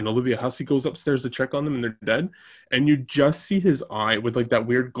door and Olivia Hussey goes upstairs to check on them and they're dead, and you just see his eye with like that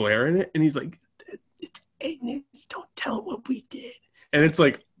weird glare in it, and he's like, it's Agnes, don't tell him what we did. And it's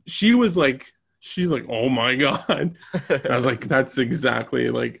like, she's like, oh my God. And I was like, that's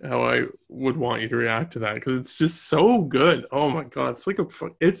exactly like how I would want you to react to that, because it's just so good. Oh my God.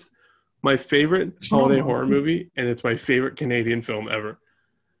 It's my favorite holiday horror movie, and it's my favorite Canadian film ever.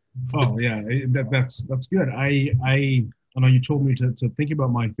 Oh yeah, that's good. I know you told me to think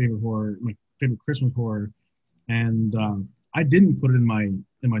about my favorite Christmas horror, and I didn't put it in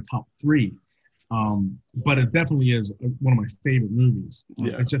my top 3, but it definitely is one of my favorite movies.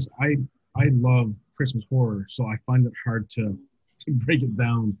 Yeah. It's just I love Christmas horror, so I find it hard to break it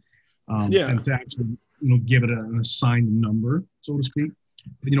down, and to actually give it an assigned number, so to speak.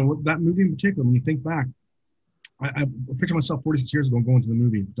 But, that movie in particular, when you think back, I picture myself 46 years ago going to the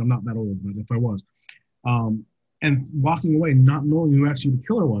movie. I'm not that old, but if I was, and walking away not knowing who actually the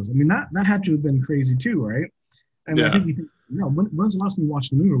killer was. I mean, that had to have been crazy too, right? And I think you think, when's the last time you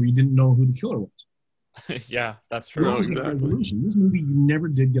watched a movie where you didn't know who the killer was? Yeah, that's true. You always get a resolution. This movie, you never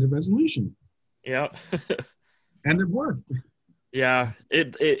did get a resolution. Yeah. And it worked. Yeah,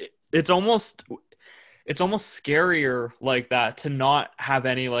 it's it's almost scarier like that, to not have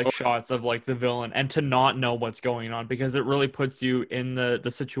any like shots of like the villain and to not know what's going on, because it really puts you in the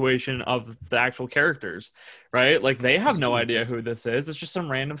situation of the actual characters, right? Like they have no idea who this is. It's just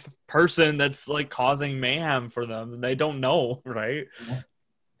some random person that's like causing mayhem for them. They don't know, right?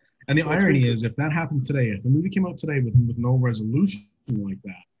 And the irony is, if that happened today, if the movie came out today with no resolution like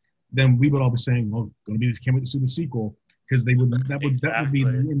that, then we would all be saying, "Well, can't wait to see the sequel," because that would be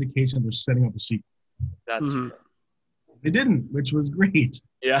the indication that they're setting up a sequel. That's true. They didn't, which was great.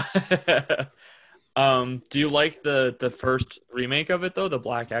 Yeah. Do you like the first remake of it though, the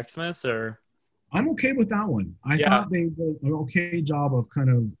Black Xmas, or? I'm okay with that one. I thought they did an okay job of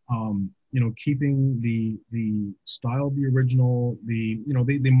kind of keeping the style of the original. They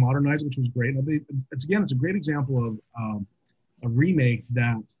modernized it, which was great. It's a great example of a remake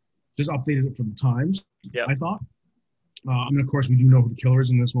that just updated it for the times. Yeah, I thought. Of course, we do know who the killer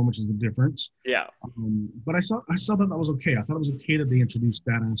is in this one, which is the difference. Yeah. But I saw that was okay. I thought it was okay that they introduced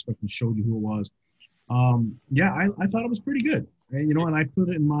that aspect and showed you who it was. I thought it was pretty good. And I put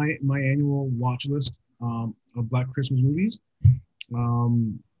it in my annual watch list of Black Christmas movies.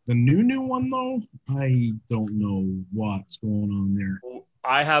 The new one, though, I don't know what's going on there.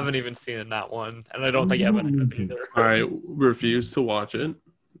 I haven't even seen that one, and I don't think Evan has either. I refuse to watch it.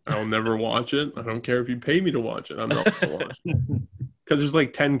 I'll never watch it. I don't care if you pay me to watch it. I'm not going to watch it. Because there's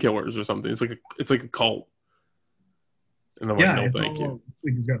like 10 killers or something. It's like a cult. And I'm like, no, thank you.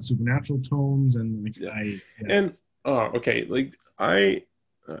 Like it's got supernatural tones and And okay, like I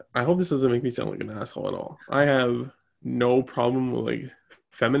hope this doesn't make me sound like an asshole at all. I have no problem with like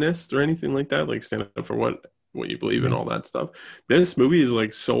feminists or anything like that, like stand up for what you believe in, all that stuff. This movie is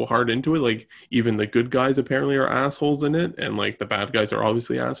like so hard into it. Like even the good guys apparently are assholes in it, and like the bad guys are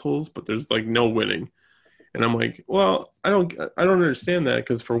obviously assholes, but there's like no winning. And I'm like, well, I don't understand that,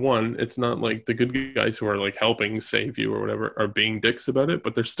 because for one, it's not like the good guys who are like helping save you or whatever are being dicks about it,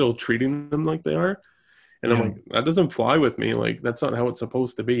 but they're still treating them like they are. And I'm like, that doesn't fly with me. Like that's not how it's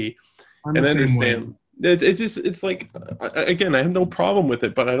supposed to be. And I understand. It's like, again, I have no problem with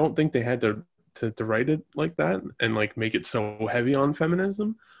it, but I don't think they had to write it like that and like make it so heavy on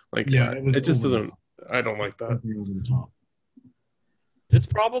feminism. Like, it just doesn't. I don't like that. It's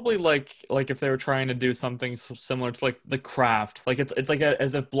probably like if they were trying to do something similar to like The Craft. Like it's like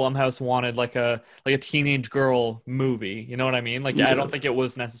as if Blumhouse wanted like a teenage girl movie. You know what I mean? Like I don't think it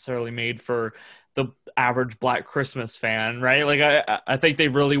was necessarily made for the average Black Christmas fan, right? Like I think they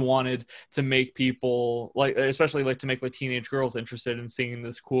really wanted to make people like, especially like to make like teenage girls interested in seeing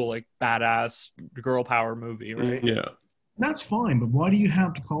this cool like badass girl power movie, right? Yeah, that's fine, but why do you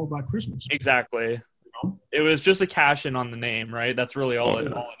have to call it Black Christmas? Exactly. It was just a cash in on the name, right? That's really all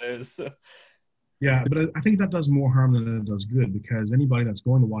it is. Yeah, but I think that does more harm than it does good, because anybody that's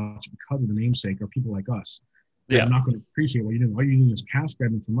going to watch it because of the namesake are people like us. They're not going to appreciate what you're doing. All you're doing is cash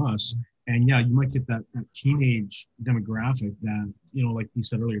grabbing from us. And yeah, you might get that teenage demographic that, like you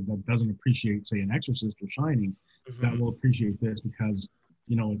said earlier, that doesn't appreciate, say, an Exorcist or Shining, that will appreciate this because,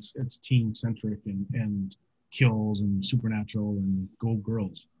 it's teen-centric and kills and supernatural and gold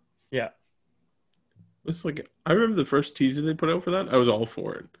girls. Yeah. It's like, I remember the first teaser they put out for that. I was all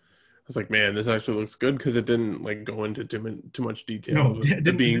for it. I was like, man, this actually looks good, because it didn't like go into too much detail of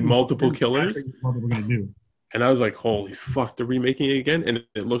it being multiple killers. What we're gonna do. And I was like, holy fuck, they're remaking it again, and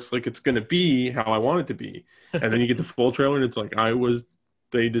it looks like it's gonna be how I want it to be. And then you get the full trailer, and it's like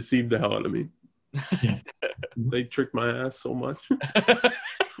they deceived the hell out of me. Yeah. They tricked my ass so much.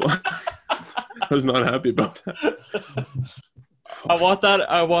 I was not happy about that. I want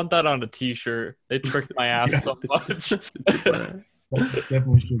that on a t-shirt. They tricked my ass so much.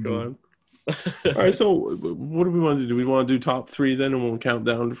 Definitely should go on. All right, so what do we want to do? Do we want to do top 3 then, and we'll count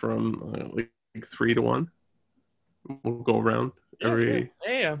down from like 3 to 1? We'll go around every.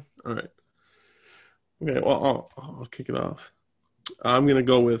 Yeah. All right. Okay. Well, I'll kick it off. I'm gonna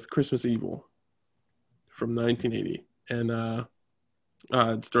go with Christmas Evil from 1980, and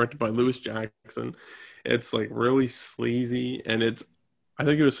it's directed by Lewis Jackson. It's like really sleazy, and I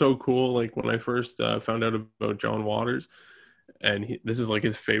think it was so cool. Like when I first found out about John Waters, and this is like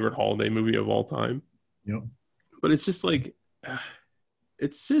his favorite holiday movie of all time. Yep. But it's just like,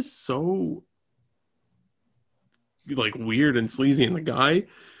 it's just so like weird and sleazy. And the guy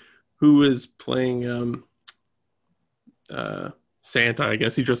who is playing Santa, I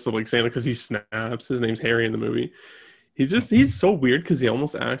guess he dresses up like Santa because he snaps. His name's Harry in the movie. He's so weird because he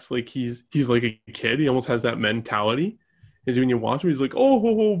almost acts like he's like a kid. He almost has that mentality. And when you watch him, he's like,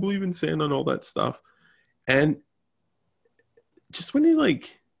 oh, believe in Santa and all that stuff. And just when he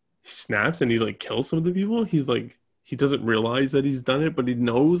like snaps and he like kills some of the people, he's like, he doesn't realize that he's done it, but he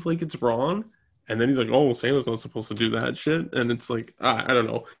knows like it's wrong. And then he's like, "Oh, Santa's not supposed to do that shit." And it's like, I don't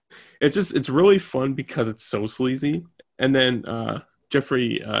know. It's really fun because it's so sleazy. And then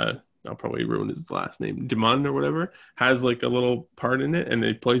Jeffrey, I'll probably ruin his last name, Demon or whatever, has like a little part in it, and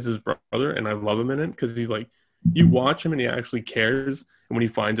he plays his brother, and I love him in it because he's like, you watch him and he actually cares. And when he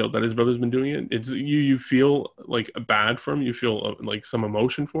finds out that his brother's been doing it, it's you feel like bad for him. You feel like some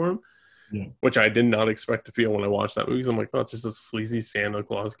emotion for him. Yeah. Which I did not expect to feel when I watched that movie. So I'm like, oh, it's just a sleazy Santa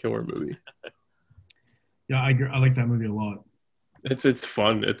Claus killer movie. Yeah, I like that movie a lot. It's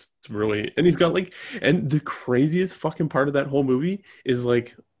fun. It's really, and he's got like, and the craziest fucking part of that whole movie is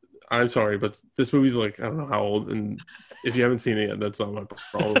like, I'm sorry, but this movie's like, I don't know how old, and if you haven't seen it yet, that's not my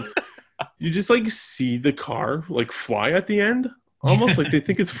problem. You just like see the car like fly at the end, almost like they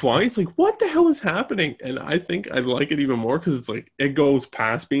think it's flying. It's like, what the hell is happening? And I think I like it even more because it's like it goes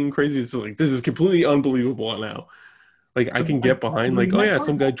past being crazy. It's like, this is completely unbelievable now. Like I can get behind like, oh yeah,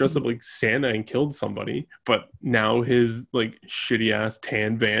 some guy dressed up like Santa and killed somebody, but now his like shitty ass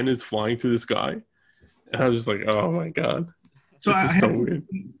tan van is flying through the sky. And I was just like, oh my god. So I This is had so weird.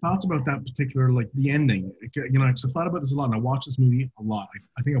 thoughts about that particular, like the ending. You know, I've thought about this a lot, and I watched this movie a lot.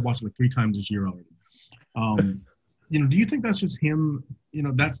 I think I watched it like 3 times this year already. You know, do you think that's just him? You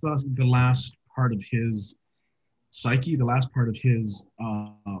know, that's the last part of his psyche, the last part of his,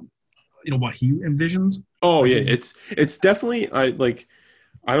 you know, what he envisions. Oh yeah, it's definitely I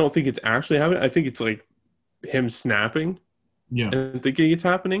don't think it's actually happening. I think it's like him snapping Yeah. and thinking it's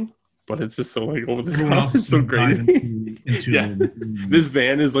happening, but it's just so like over the Everyone top. else It's so dies crazy. into Yeah. This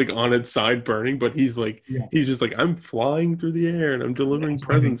van is like on its side burning, but he's like Yeah. he's just like, I'm flying through the air and I'm delivering That's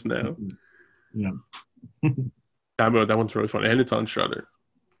what I think. presents now. Yeah. That one's really fun, and it's on Shudder,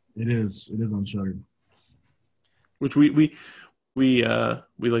 It is. It is on Shudder. which we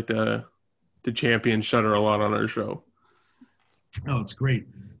like to champion Shudder a lot on our show. Oh, it's great.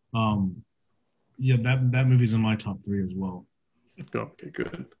 Yeah, that movie's in my top 3 as well. Okay,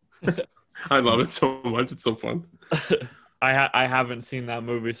 good. I love it so much. It's so fun. I haven't seen that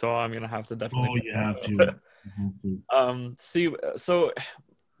movie, so I'm gonna have to definitely. Oh, you have to. You have to. See, so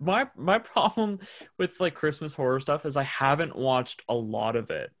my problem with like Christmas horror stuff is I haven't watched a lot of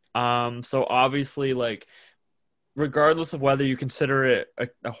it. So obviously, like, regardless of whether you consider it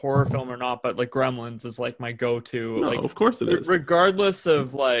a horror film or not, but like Gremlins is like my go-to. No, like, of course it is. regardless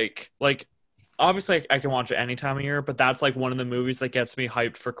of like obviously I can watch it any time of year, but that's like one of the movies that gets me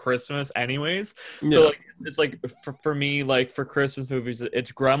hyped for Christmas anyways. Yeah. So like it's like for me, like for Christmas movies,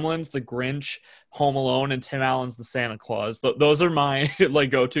 it's Gremlins, The Grinch, Home Alone, and Tim Allen's The Santa Claus. Those are my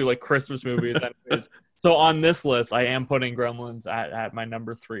like go-to like Christmas movies anyways. So on this list, I am putting Gremlins at my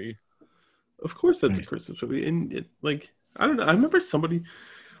number 3. Of course that's Nice. a Christmas movie. And it, like, I don't know. I remember somebody,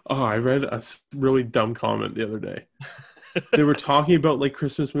 I read a really dumb comment the other day. They were talking about like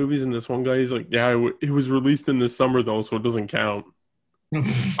Christmas movies, and this one guy, he's like, yeah, it was released in the summer though, so it doesn't count.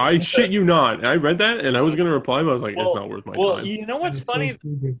 I shit you not. And I read that and I was going to reply, but I was like, it's not worth my Well, time. you know That what's is so funny?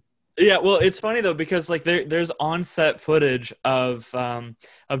 stupid. Yeah, well, it's funny though because like there's on-set footage of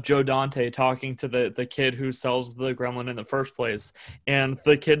Joe Dante talking to the kid who sells the gremlin in the first place, and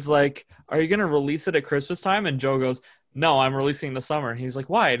the kid's like, "Are you gonna release it at Christmas time?" And Joe goes, "No, I'm releasing in the summer." And he's like,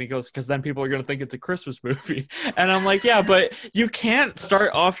 "Why?" And he goes, "Because then people are gonna think it's a Christmas movie." And I'm like, "Yeah, but you can't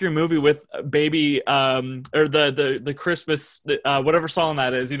start off your movie with Baby or the Christmas whatever song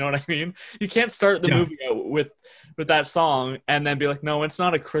that is. You know what I mean? You can't start the Yeah. movie out with that song and then be like, no, it's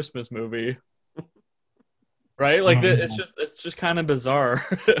not a Christmas movie. Right? Like No, it's just kind of bizarre.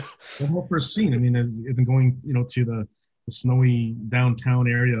 The whole first scene, I mean, is going, you know, to the snowy downtown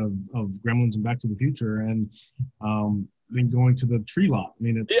area of Gremlins and Back to the Future, and then going to the tree lot. I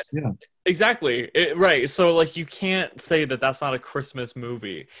mean, it's yeah. Exactly. Right. So like you can't say that that's not a Christmas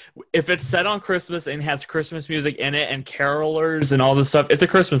movie. If it's set on Christmas and has Christmas music in it and carolers and all this stuff, it's a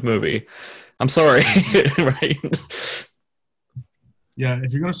Christmas movie. I'm sorry. Right. Yeah,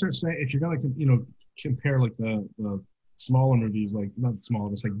 if you're gonna start saying, if you're gonna, you know, compare like the smaller movies, like not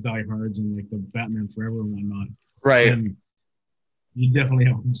smaller, it's like Die Hards and like the Batman Forever and whatnot, Right. and you definitely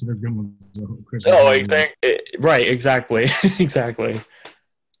have to consider Gremlins a Christmas Oh, movie. exactly. Right. Exactly. Exactly.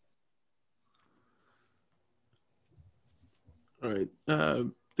 All right.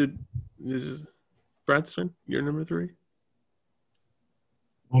 This is Brad's turn. You're number 3.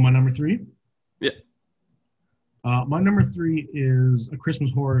 Oh, my number 3? Yeah. My number 3 is A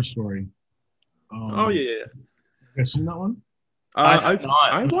Christmas Horror Story. Oh yeah. You guys seen that one? I have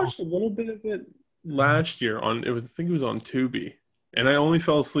not, watched a little bit of it last year I think it was on Tubi, and I only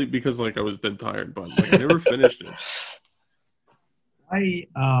fell asleep because like I was dead tired, but like I never finished it. I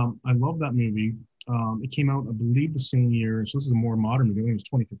love that movie. It came out, I believe, the same year. So this is a more modern movie. I think it was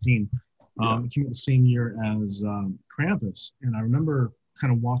 2015. It came out the same year as Krampus, and I remember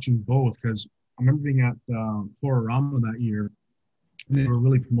kind of watching both because I remember being at Horrorama that year. And they were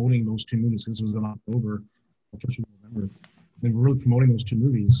really promoting those two movies because this was in October, or first week of November. They were really promoting those two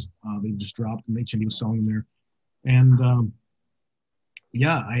movies. They just dropped, and HMV was selling them there. And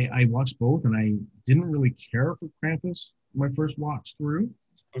I watched both, and I didn't really care for Krampus my first watch through.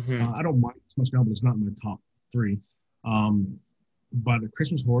 Mm-hmm. I don't mind it so much now, but it's not in my top three. But A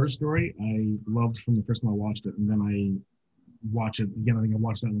Christmas Horror Story, I loved from the first time I watched it, and then I watch it again. I think I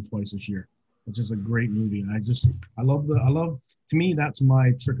watched that one twice this year. It's just a great movie, and I love. To me, that's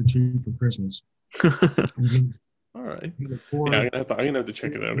my trick or treat for Christmas. All right. Four, I'm gonna have to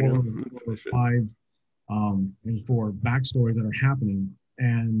check it out again. Four, five, and four backstories that are happening,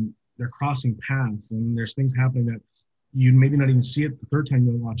 and they're crossing paths, and there's things happening that you maybe not even see it the third time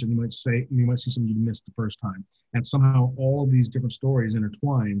you watch it. You might see something you missed the first time, and somehow all of these different stories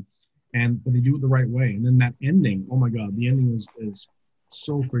intertwine, but they do it the right way. And then that ending, oh my God, the ending is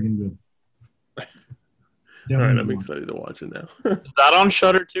so friggin' good. All right, I'm excited to watch it now. Is that on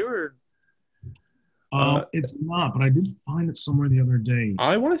Shudder too, or? It's not, but I did find it somewhere the other day.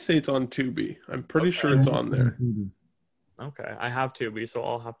 I want to say it's on Tubi. I'm pretty sure it's on there. Okay, I have Tubi, so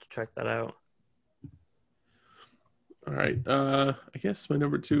I'll have to check that out. All right. I guess my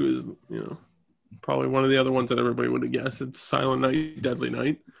number 2 is, probably one of the other ones that everybody would have guessed. It's Silent Night, Deadly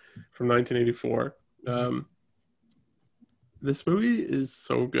Night from 1984. This movie is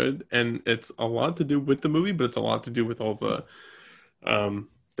so good, and it's a lot to do with the movie, but it's a lot to do with all the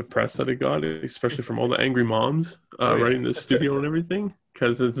press that it got, especially from all the angry moms running the studio and everything.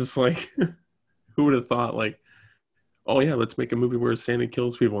 Because it's just like, who would have thought, like, oh yeah, let's make a movie where Santa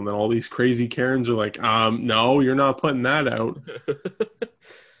kills people, and then all these crazy Karens are like, no, you're not putting that out.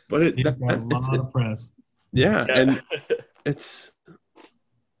 But it got a lot of press. Yeah, and it's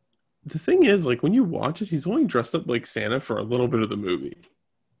the thing is, like, when you watch it, he's only dressed up like Santa for a little bit of the movie.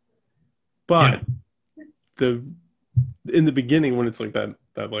 But in the beginning, when it's like that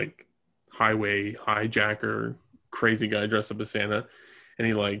like highway hijacker crazy guy dressed up as Santa, and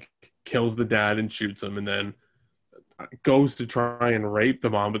he like kills the dad and shoots him, and then goes to try and rape the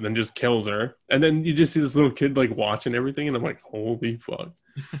mom, but then just kills her. And then you just see this little kid like watching everything, and I'm like, holy fuck.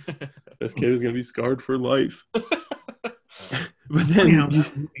 This kid is gonna be scarred for life. But then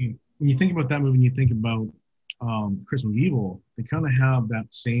when you think about that movie and you think about Christmas Evil, they kind of have that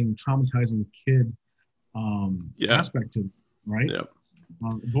same traumatizing kid aspect to it, right? Yep.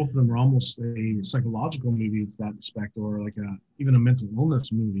 Both of them are almost a psychological movie to that respect, or like even a mental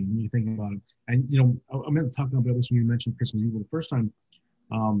illness movie when you think about it. And I meant to talk about this when you mentioned Christmas Evil the first time.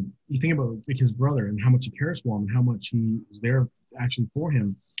 You think about like his brother and how much he cares for him and how much he is there actually for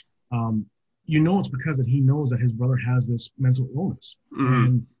him. It's because that he knows that his brother has this mental illness,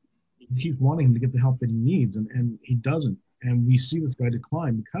 and he keeps wanting him to get the help that he needs, and he doesn't. And we see this guy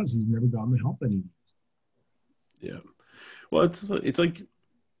decline because he's never gotten the help that he needs. Yeah. Well, it's like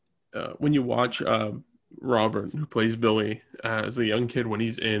when you watch Robert, who plays Billy, as a young kid when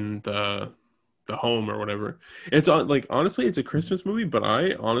he's in the home or whatever. It's like, honestly, it's a Christmas movie, but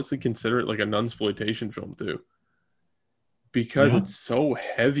I honestly consider it like a nunsploitation film too, because it's so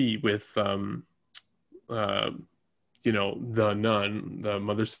heavy with the nun, the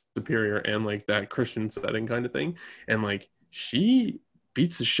Mother Superior, and like that Christian setting kind of thing, and like she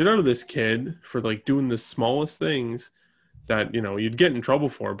beats the shit out of this kid for like doing the smallest things that you'd get in trouble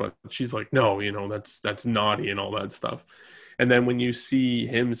for, but she's like, no, that's naughty and all that stuff. And then when you see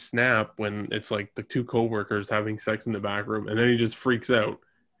him snap when it's like the two coworkers having sex in the back room, and then he just freaks out,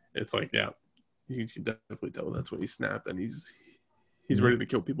 it's like, yeah, you can definitely tell that's when he snapped, and he's ready to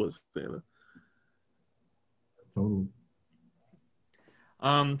kill people as Santa. Totally.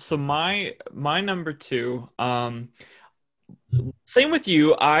 So my number 2, same with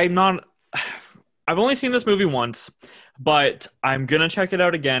you. I've only seen this movie once, but I'm gonna check it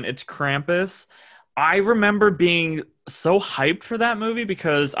out again. It's Krampus. I remember being so hyped for that movie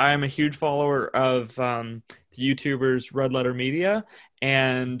because I'm a huge follower of the YouTubers Red Letter Media,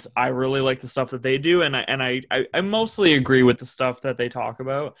 and I really like the stuff that they do, and I mostly agree with the stuff that they talk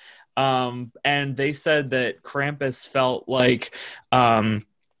about. And they said that Krampus felt like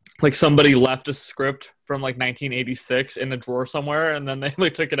somebody left a script from like 1986 in a drawer somewhere, and then they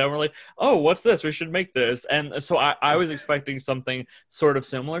like took it out and were like, oh, what's this? We should make this. And so I was expecting something sort of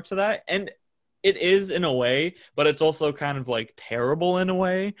similar to that. And it is in a way, but it's also kind of like terrible in a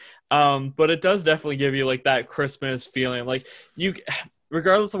way. But it does definitely give you like that Christmas feeling. Like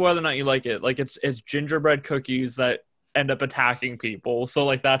regardless of whether or not you like it, like it's gingerbread cookies that end up attacking people. So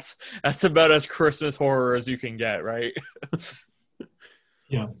like that's about as Christmas horror as you can get, right?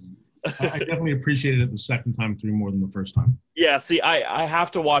 Yeah. I definitely appreciated it the second time through more than the first time. Yeah, see, I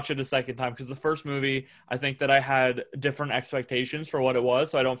have to watch it a second time because the first movie, I think that I had different expectations for what it was,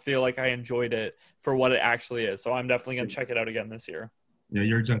 so I don't feel like I enjoyed it for what it actually is. So I'm definitely going to check it out again this year. Yeah,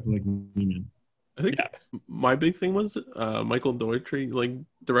 you're exactly like me, man. I think my big thing was Michael Dougherty like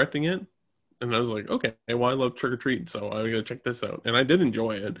directing it, and I was like, okay, well, I love Trick or Treat, so I gotta check this out, and I did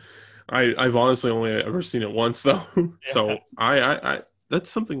enjoy it. I've honestly only ever seen it once though, so I that's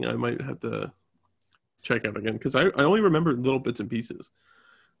something I might have to check out again because I only remember little bits and pieces.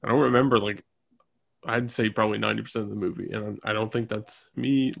 I don't remember like I'd say probably 90% of the movie, and I don't think that's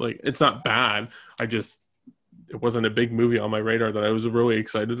me. Like it's not bad. It wasn't a big movie on my radar that I was really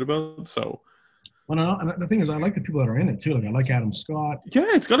excited about. So, well, no, and the thing is, I like the people that are in it too. Like I like Adam Scott. Yeah,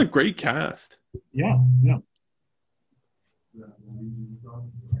 it's got a great cast. Yeah.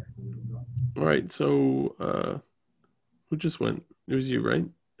 All right, so who just went? It was you, right?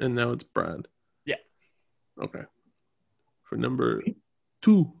 And now it's Brad. Yeah. Okay. For number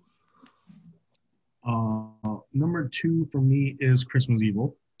 2. Number 2 for me is Christmas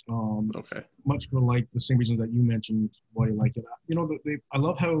Evil. Okay. Much for like the same reasons that you mentioned why you like it. You know, I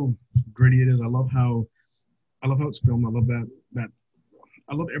love how gritty it is. I love how it's filmed. I love that.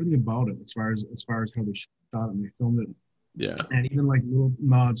 I love everything about it as far as how they shot it and they filmed it. Yeah. And even like little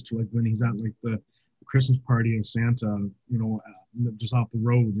nods to like when he's at like the Christmas party and Santa, you know, just off the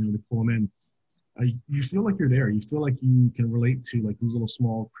road, you know, they pull him in. You feel like you're there. You feel like you can relate to like these little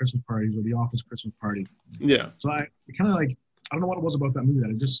small Christmas parties or the office Christmas party. Yeah. So I kind of like, I don't know what it was about that movie that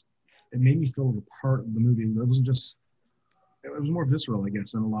it made me feel like a part of the movie. It wasn't just, it was more visceral, I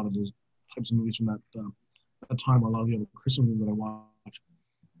guess, than a lot of those types of movies from that time or a lot of the other Christmas movies that I watched.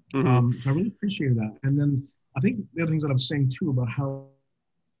 Mm-hmm. So I really appreciated that. And then I think the other things that I was saying too about how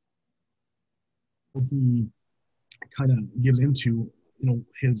he kind of gives into, you know,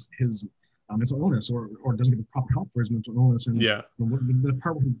 his mental illness or doesn't get the proper help for his mental illness. And yeah, the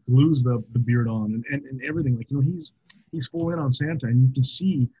part where he glues the beard on and everything, like, you know, he's full in on Santa, and you can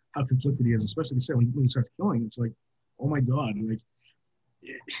see how conflicted he is, especially when he starts killing. It's like, oh my God, like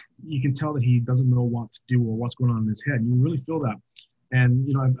you can tell that he doesn't know what to do or what's going on in his head. You really feel that. And,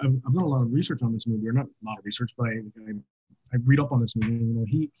 you know, I've done a lot of research on this movie, or not a lot of research, but I read up on this movie. You know,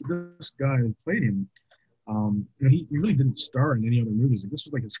 this guy who played him, you know, he really didn't star in any other movies. Like, this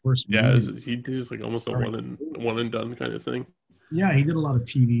was like his first movie. Yeah, he did like almost a one and done kind of thing. Yeah, he did a lot of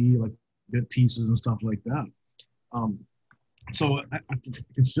TV, like bit pieces and stuff like that. So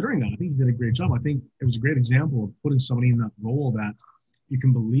considering that, I think he did a great job. I think it was a great example of putting somebody in that role that you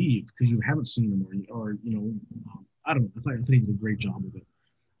can believe because you haven't seen him or you know, I don't know. I thought he did a great job with it.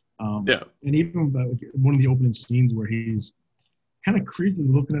 Yeah. And even one of the opening scenes where he's kind of creepy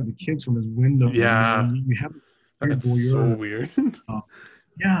looking at the kids from his window. Yeah. You have that's voyeur. So weird.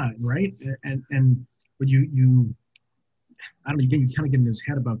 Yeah, right. But you I don't know, you kind of get in his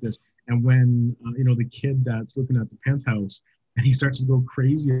head about this. And when, you know, the kid that's looking at the penthouse and he starts to go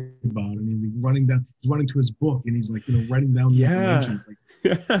crazy about it, and he's running to his book, and he's like, you know, writing down the information.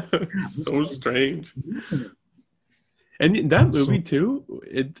 It's like, so strange. And that movie too,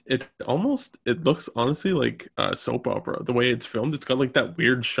 it looks honestly like a soap opera. The way it's filmed, it's got like that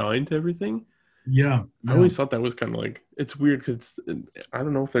weird shine to everything. Yeah. I always thought that was kind of like, it's weird because I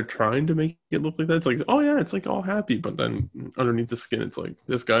don't know if they're trying to make it look like that. It's like, oh yeah, it's like all happy, but then underneath the skin, it's like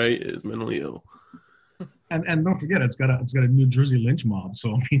this guy is mentally ill. And don't forget, it's got a New Jersey lynch mob.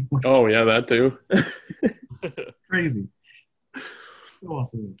 So I mean, like, oh yeah, that too. Crazy. So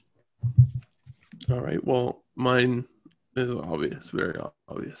off the rails. All right, well, mine is obvious, very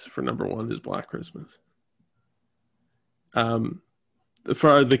obvious. For number 1 is Black Christmas.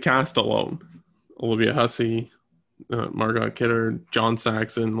 For the cast alone, Olivia Hussey, Margot Kidder, John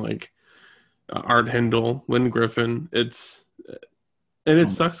Saxon, like Art Hindle, Lynn Griffin. It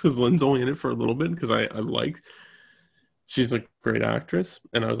sucks because Lynn's only in it for a little bit because I like she's a great actress,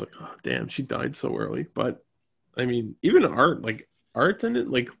 and I was like, oh damn, she died so early. But I mean, even Art's in it,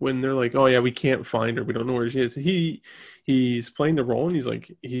 like when they're like, oh yeah, we can't find her, we don't know where she is. He's playing the role, and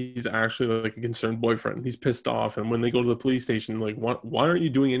he's actually like a concerned boyfriend. He's pissed off, and when they go to the police station, like, why aren't you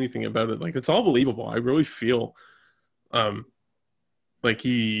doing anything about it? Like, it's all believable. I really feel like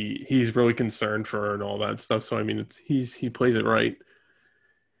he's really concerned for her and all that stuff. So I mean, he plays it right.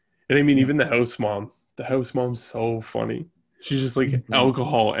 And I mean, even the house mom's so funny. She's just like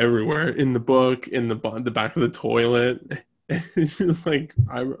alcohol everywhere in the book, in the back of the toilet. It's just like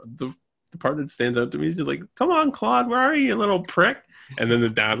the part that stands out to me is just like, come on, Claude, where are you little prick? And then the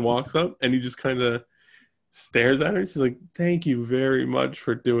dad walks up and he just kind of stares at her. She's like, thank you very much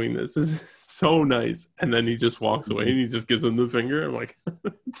for doing this. This is so nice. And then he just walks away and he just gives him the finger. I'm like,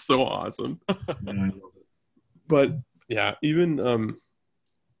 it's so awesome. Yeah, I love it. But yeah, even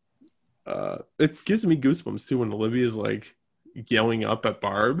it gives me goosebumps too when Olivia's like yelling up at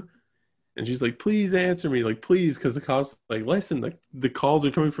Barb. And she's like, please answer me, like, please, because the cops like, listen, the calls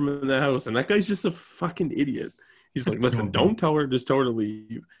are coming from in the house, and that guy's just a fucking idiot. He's like, listen, don't tell her, just tell her to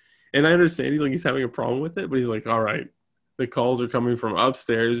leave. And I understand he's having a problem with it, but he's like, all right, the calls are coming from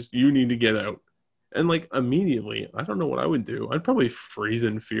upstairs, you need to get out. And like immediately, I don't know what I would do. I'd probably freeze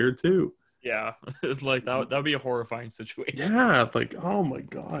in fear too. Yeah, like that'd be a horrifying situation. Yeah, like, oh my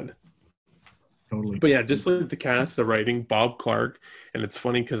god. Totally. But yeah, just like the cast, the writing, Bob Clark. And it's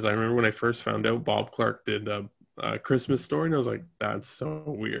funny because I remember when I first found out Bob Clark did a Christmas Story, and I was like, that's so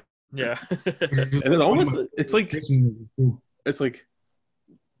weird. Yeah. And it almost, it's like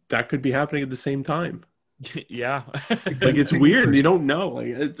that could be happening at the same time. Yeah. Like, it's weird. You don't know. Like,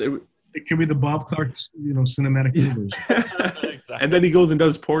 it could be the Bob Clark, cinematic universe. Exactly. And then he goes and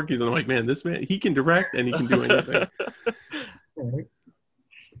does Porky's, and I'm like, man, this man, he can direct and he can do anything. All right.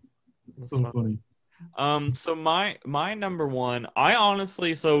 That's so funny. So my number one, I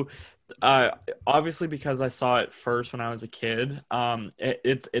honestly, obviously because I saw it first when I was a kid,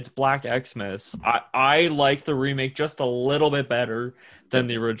 it's Black Xmas. I like the remake just a little bit better than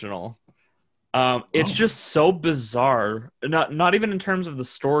the original. It's just so bizarre. Not even in terms of the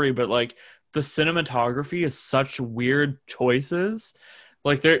story, but like the cinematography is such weird choices.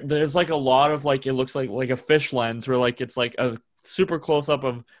 Like there's like a lot of like, it looks like a fish lens where like it's like a super close up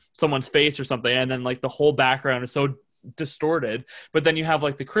of someone's face or something, and then like the whole background is so distorted, but then you have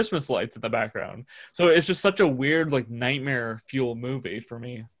like the Christmas lights in the background, so it's just such a weird like nightmare fuel movie for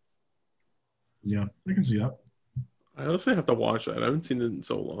me. Yeah, I can see that. I honestly have to watch that. I haven't seen it in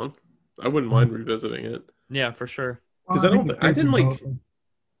so long. I wouldn't mind revisiting it. Yeah, for sure. Because I didn't like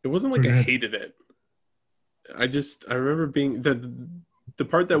it. Wasn't like I hated it. I remember being the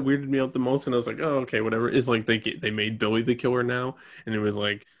part that weirded me out the most, and I was like, oh, okay, whatever, is like they made Billy the killer now, and it was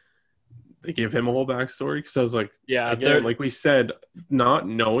like they gave him a whole backstory, because I was like, yeah, again, like we said, not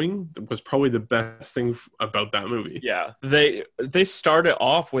knowing was probably the best thing about that movie. Yeah, they started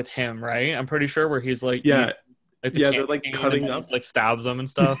off with him, right? I'm pretty sure, where he's like, yeah, they're like cutting up, like stabs them and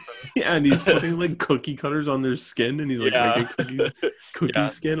stuff. Yeah, and he's putting like cookie cutters on their skin, and he's like making cookie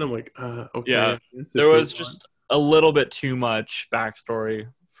skin. I'm like, okay. Yeah, there was just a little bit too much backstory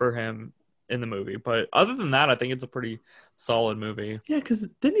for him in the movie, but other than that, I think it's a pretty solid movie. Yeah, because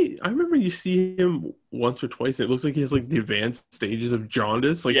then I remember you see him once or twice, and it looks like he has like the advanced stages of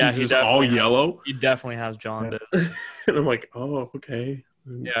jaundice. Like, he's just all yellow. He definitely has jaundice. And I'm like, oh, okay.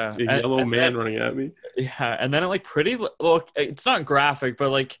 Yeah, a yellow man running at me. Yeah, and then it like pretty look. It's not graphic,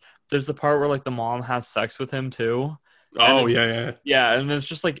 but like there's the part where like the mom has sex with him too. Oh yeah. And there's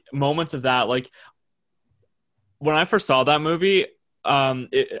just like moments of that. Like when I first saw that movie,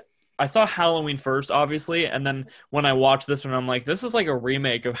 I saw Halloween first, obviously, and then when I watched this one, I'm like, this is like a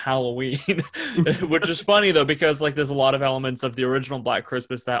remake of Halloween, which is funny though, because like there's a lot of elements of the original Black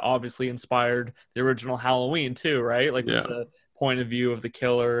Christmas that obviously inspired the original Halloween too, right? Like the point of view of the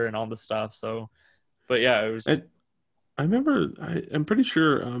killer and all the stuff. So, but yeah, it was. I remember. I'm pretty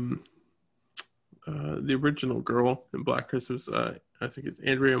sure the original girl in Black Christmas. I think it's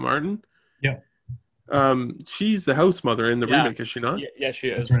Andrea Martin. Yeah. She's the house mother in the remake, is she not? Yeah, she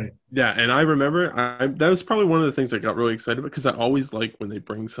is. That's right. Yeah, and I remember that was probably one of the things I got really excited about, because I always like when they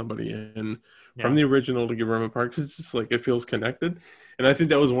bring somebody in from the original to give them a part, because it's just like it feels connected. And I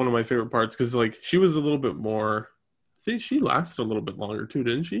think that was one of my favorite parts, because like she was a little bit more. See, she lasted a little bit longer too,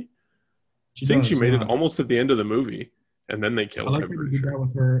 didn't she? I think she made it almost at the end of the movie, and then they killed her. I like that you did that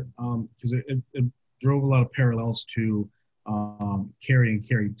with her, because it drove a lot of parallels to Carrie and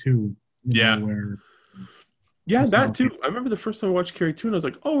Carrie 2. Yeah, that too. I remember the first time I watched Carrie 2, and I was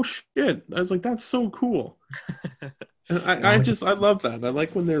like, oh shit. I was like, that's so cool. And I love that. I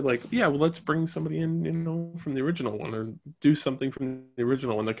like when they're like, yeah, well, let's bring somebody in, from the original one, or do something from the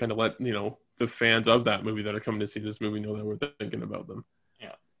original one that kind of let, the fans of that movie that are coming to see this movie know that we're thinking about them.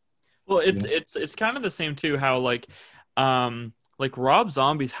 Yeah. Well, it's kind of the same too, how like Rob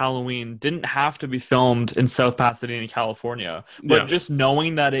Zombie's Halloween didn't have to be filmed in South Pasadena, California, but just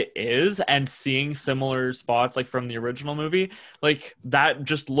knowing that it is, and seeing similar spots like from the original movie, like that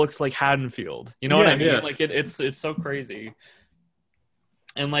just looks like Haddonfield. You know what I mean? Yeah. Like it's so crazy.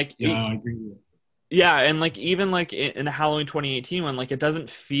 And like I agree with you. Yeah, and like even like in the Halloween 2018 one, like it doesn't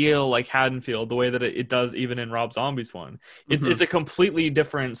feel like Haddonfield the way that it does even in Rob Zombie's one. It's a completely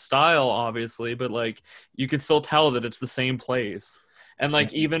different style, obviously, but like you can still tell that it's the same place. And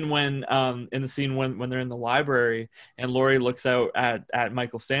like even when in the scene when they're in the library and Laurie looks out at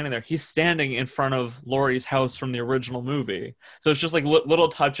Michael standing there, he's standing in front of Laurie's house from the original movie. So it's just like little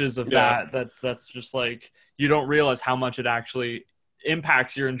touches of that. That's just like you don't realize how much it actually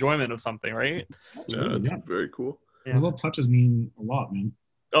impacts your enjoyment of something, right? Yeah, that's very cool. Yeah. Little touches mean a lot, man.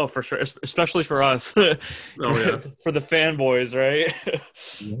 Oh, for sure, especially for us. Oh yeah, for the fanboys, right?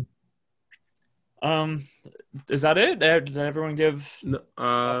 Yeah. Is that it? Did everyone give 3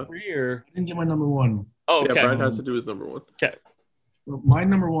 or? I didn't get my number one. Oh, okay. Yeah, Brad has to do his number one. Okay. Well, my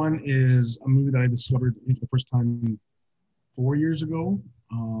number one is a movie that I discovered for the first time 4 years ago.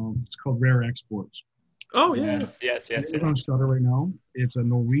 It's called Rare Exports. Oh yeah. Yes. It's on Shudder right now. It's a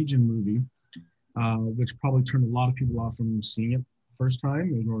Norwegian movie, which probably turned a lot of people off from seeing it the first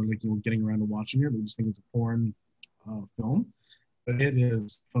time, or like getting around to watching it. They just think it's a foreign film, but it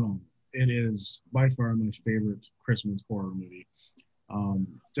is phenomenal. It is by far my favorite Christmas horror movie.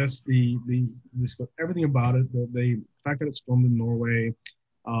 Just everything about it, the fact that it's filmed in Norway,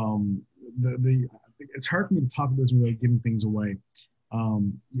 it's hard for me to talk about this movie without giving things away.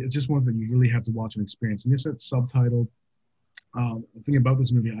 It's just one that you really have to watch and experience. And yes, it's subtitled. The thing about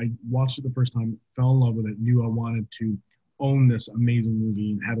this movie, I watched it the first time, fell in love with it, knew I wanted to own this amazing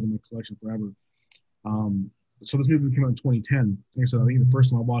movie and have it in my collection forever. So this movie came out in 2010. Like I said, I think the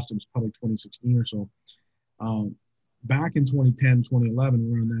first time I watched it was probably 2016 or so. Back in 2010,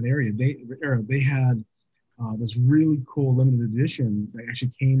 2011, around that area, they had this really cool limited edition that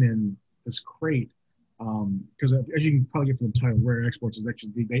actually came in this crate. Because as you can probably get from the title, Rare Exports is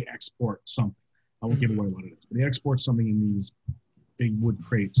actually they export something. I won't give away what it is, but they export something in these big wood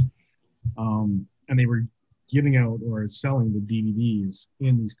crates. And they were giving out or selling the DVDs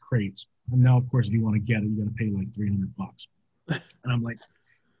in these crates. And now, of course, if you want to get it, you got to pay like $300. And I'm like,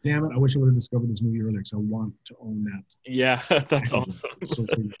 damn it! I wish I would have discovered this movie earlier because I want to own that. Yeah, that's awesome. So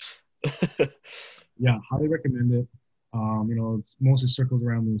yeah, highly recommend it. It's mostly circled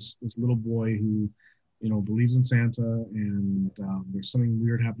around this little boy who, believes in Santa, and there's something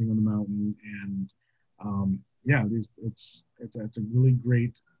weird happening on the mountain, and it's a really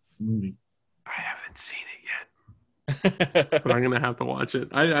great movie. I haven't seen it yet. But I'm gonna have to watch it.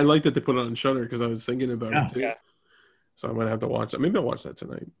 I like that they put it on Shudder because I was thinking about it too. Yeah. So I'm gonna have to watch it. Maybe I'll watch that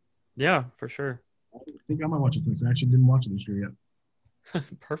tonight. Yeah, for sure. I think I might watch it tonight. I actually didn't watch it this year yet.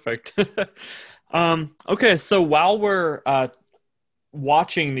 Perfect. Okay, so while we're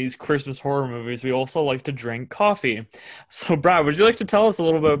watching these Christmas horror movies, we also like to drink coffee. So Brad, would you like to tell us a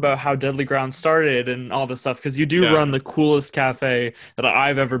little bit about how Deadly Ground started and all this stuff? Because you do run the coolest cafe that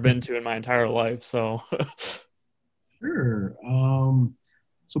I've ever been to in my entire life. So Sure.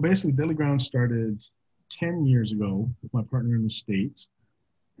 So basically Deadly Ground started 10 years ago with my partner in the States,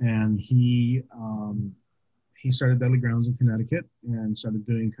 and he started Deadly Grounds in Connecticut and started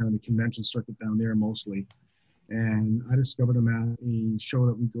doing kind of the convention circuit down there mostly. And I discovered him at a show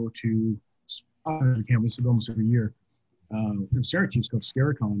that we go to, we go almost every year, in Syracuse called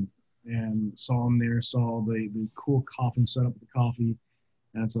Scaricon, and saw him there, saw the cool coffin set up with the coffee.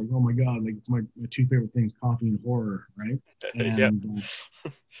 And it's like, oh my God, like it's my two favorite things, coffee and horror, right? And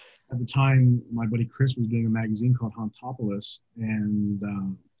at the time, my buddy Chris was doing a magazine called Hauntopoulos, and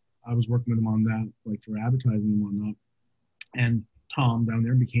I was working with him on that, like for advertising and whatnot. And Tom down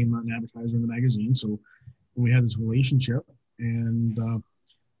there became an advertiser in the magazine, so we had this relationship. And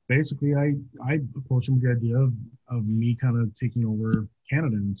basically, I approached him with the idea of me kind of taking over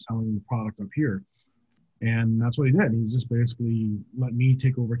Canada and selling the product up here. And that's what he did. He just basically let me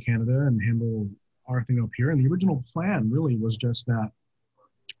take over Canada and handle our thing up here. And the original plan really was just that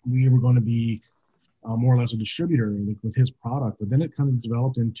we were going to be more or less a distributor with his product. But then it kind of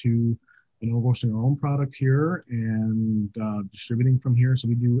developed into, roasting our own product here and distributing from here. So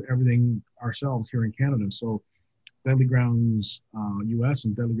we do everything ourselves here in Canada. So Deadly Grounds US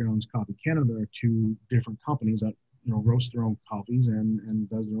and Deadly Grounds Coffee Canada are two different companies that, roast their own coffees and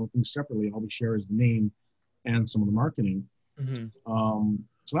does their own things separately. All we share is the name and some of the marketing. Mm-hmm.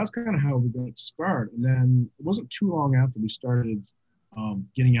 So that's kind of how we got started. And then it wasn't too long after we started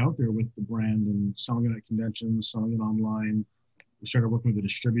getting out there with the brand and selling it at conventions, selling it online. We started working with a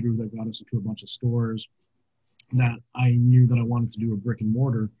distributor that got us into a bunch of stores that I knew that I wanted to do a brick and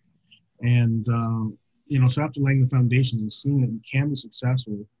mortar. And, so after laying the foundations and seeing that we can be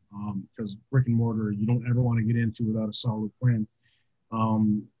successful, because brick and mortar, you don't ever want to get into without a solid plan.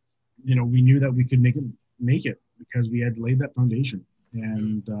 We knew that we could make it because we had laid that foundation.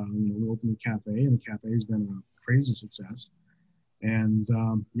 And, we opened the cafe, and the cafe has been a crazy success. And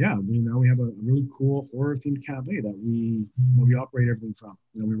we have a really cool horror themed cafe that we operate everything from.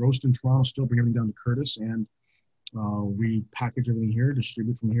 We roast in Toronto, still bring everything down to Curtis, and We package everything here,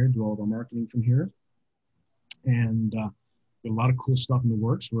 distribute from here, do all of our marketing from here, and a lot of cool stuff in the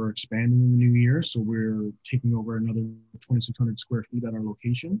works. We're expanding in the new year, so we're taking over another 2,600 square feet at our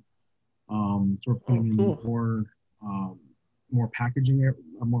location. So we're putting in more packaging,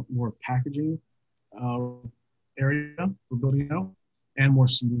 more packaging area we're building out, and more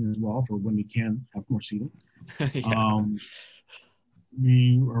seating as well for when we can have more seating. Yeah.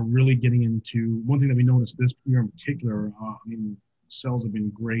 We are really getting into one thing that we noticed this year in particular. Sales have been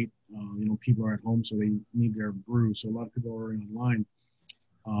great. People are at home, so they need their brew. So a lot of people are ordering online.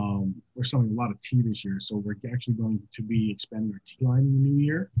 We're selling a lot of tea this year, so we're actually going to be expanding our tea line in the new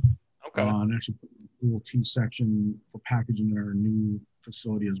year. Okay. And actually putting a cool tea section for packaging in our new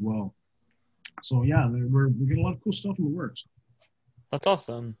facility as well. So yeah, we're getting a lot of cool stuff in the works. That's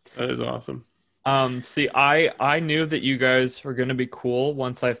awesome. That is awesome. See, I knew that you guys were going to be cool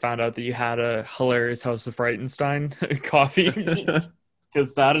once I found out that you had a hilarious House of Frightenstein coffee,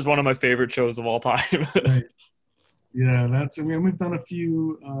 because that is one of my favorite shows of all time. Right. Yeah, we've done a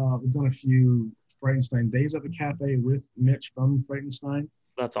few Frightenstein days at the cafe with Mitch from Frightenstein.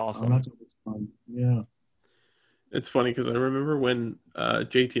 That's awesome. That's always fun. Yeah. It's funny because I remember when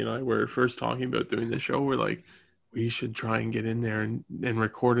JT and I were first talking about doing this show, we're like, we should try and get in there and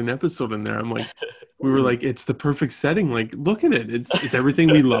record an episode in there. I'm like, we were like, it's the perfect setting. Like, look at it. It's everything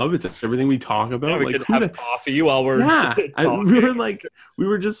we love. It's everything we talk about. Yeah, we like, could have coffee while we're we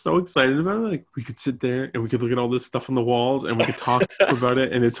were just so excited about it. Like, we could sit there and we could look at all this stuff on the walls and we could talk about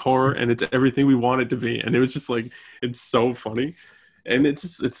it, and it's horror and it's everything we want it to be. And it was just like, it's so funny. And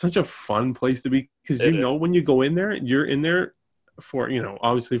it's such a fun place to be, because when you go in there, you're in there for,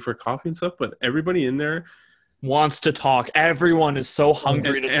 obviously for coffee and stuff, but everybody in there wants to talk. Everyone is so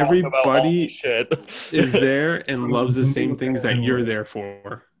hungry to talk about all this shit. Is there and loves the same things that you're there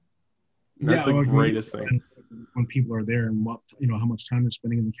for. And that's the greatest thing. When people are there and how much time they're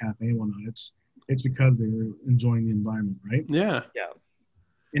spending in the cafe and whatnot, it's because they're enjoying the environment, right? Yeah. Yeah.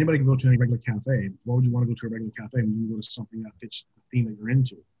 Anybody can go to a regular cafe. Why would you want to go to a regular cafe and you go to something that fits the theme that you're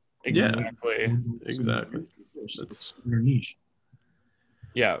into? Exactly. Exactly. It's your niche.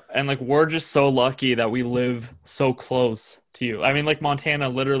 Yeah, and we're just so lucky that we live so close to you. I mean, Montana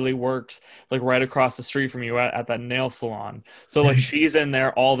literally works right across the street from you at that nail salon. So she's in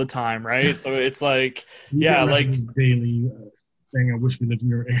there all the time, right? So it's daily thing. I wish we lived in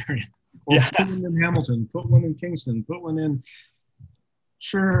your area. Or put one in Hamilton, put one in Kingston, put one in.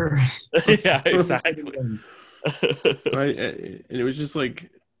 Sure. Yeah, exactly. Right, and it was just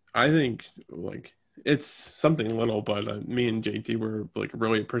I think it's something little, but me and JT were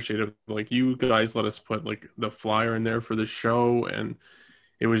really appreciative. You guys let us put the flyer in there for the show, and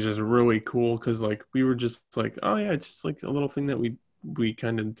it was just really cool because we were just oh yeah, it's just a little thing that we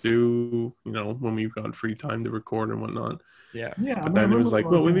kind of do, when we've got free time to record and whatnot. Yeah. But then it was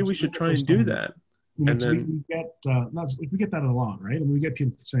well, maybe we should try and do that. And then we get that a lot, right? We get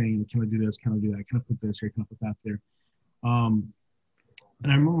people saying, "Can I do this? Can I do that? Can I put this here? Can I put that there?"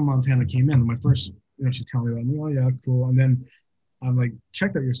 And I remember Montana came in, and my first, she's telling me about me. Oh yeah, cool. And then I'm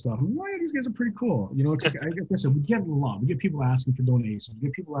checked out your stuff. I'm oh yeah, these guys are pretty cool. It's I said, we get it a lot. We get people asking for donations. We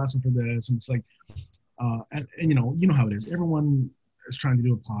get people asking for this, and it's and you know how it is. Everyone is trying to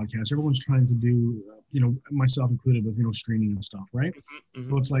do a podcast. Everyone's trying to do, myself included, with streaming and stuff, right? Mm-hmm.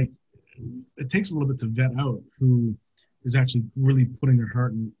 So it's it takes a little bit to vet out who is actually really putting their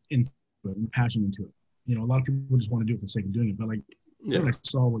heart into it and passion into it. A lot of people just want to do it for the sake of doing it, but when I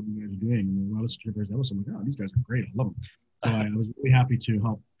saw what you guys are doing, and a lot of strippers, I was oh, these guys are great. I love them. So I was really happy to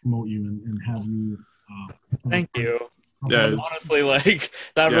help promote you and have you. Thank you. Yeah, honestly,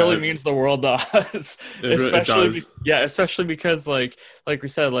 that really means the world to us. Especially because like we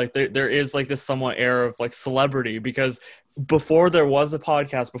said, there is this somewhat air of celebrity, because before there was a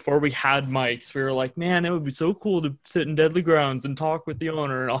podcast, before we had mics, we were man, it would be so cool to sit in Deadly Grounds and talk with the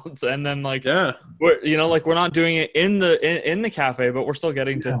owner and all. And then we're we're not doing it in the cafe, but we're still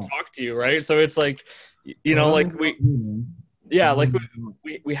getting to talk to you, right? So it's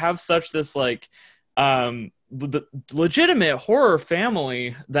we have such this the legitimate horror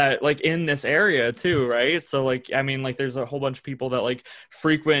family that in this area too, right? So there's a whole bunch of people that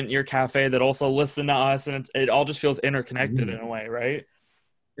frequent your cafe that also listen to us, and it all just feels interconnected in a way, right?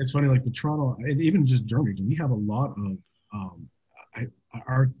 It's funny, the Toronto, and even just Durham, we have a lot of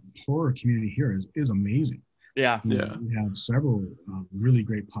our horror community here is amazing. We have several really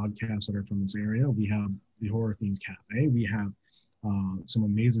great podcasts that are from this area. We have the Horror Themed Cafe. We have some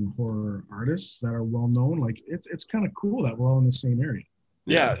amazing horror artists that are well known. It's kind of cool that we're all in the same area.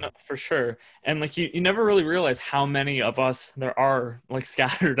 Yeah, no, for sure. And like you never really realize how many of us there are like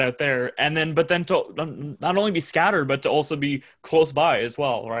scattered out there. And then but then to not only be scattered but to also be close by as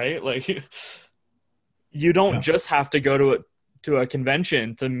well, right? Like you don't Yeah. just have to go to a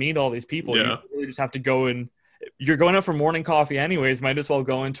convention to meet all these people. You Yeah. really just have to go and you're going out for morning coffee anyways, might as well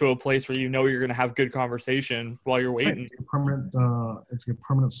go into a place where you know you're going to have good conversation while you're Right. waiting. It's a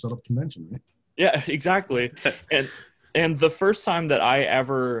permanent setup convention, right? Yeah, exactly. And the first time that I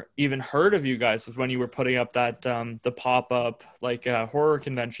ever even heard of you guys was when you were putting up that the pop-up like horror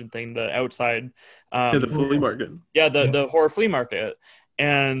convention thing, the outside The flea market. the horror flea market.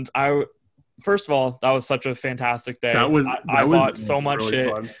 And I first of all, that was such a fantastic day. I bought so much really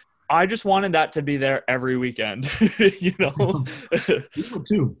shit. fun. I just wanted that to be there every weekend, you know. You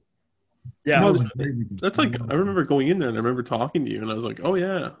too. Yeah. No, That was a great weekend. That's like, I remember going in there and I remember talking to you and I was like, oh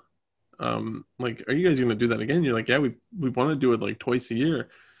yeah. Like, are you guys going to do that again? You're like, yeah, we want to do it like twice a year,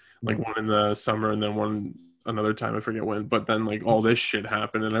 like one in the summer and then one another time. I forget when, but then like all this shit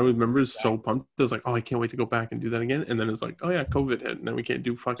happened. And I remember so pumped. I was like, oh, I can't wait to go back and do that again. And then it's like, oh yeah, COVID hit and then we can't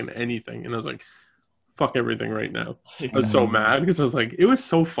do fucking anything. And I was like, fuck everything right now. I was so mad because I was like, it was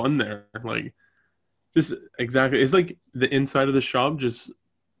so fun there. Like, just exactly. It's like the inside of the shop just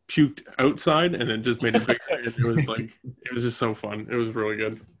puked outside and it just made it bigger. And it was like, it was just so fun. It was really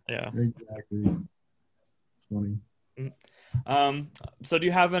good. Yeah. Exactly. It's funny. So do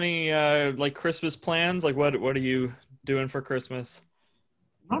you have any like Christmas plans? Like what are you doing for Christmas?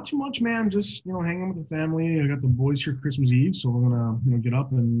 Not too much, man. Just hanging with the family. I got the boys here Christmas Eve, so we're gonna get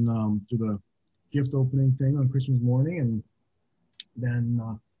up and do the gift opening thing on Christmas morning, and then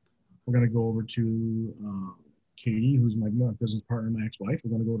we're gonna go over to Katie, who's my business partner, my ex-wife.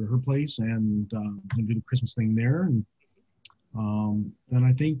 We're gonna go to her place and do the Christmas thing there, and then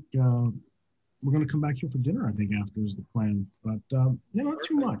I think we're gonna come back here for dinner. I think after is the plan, but not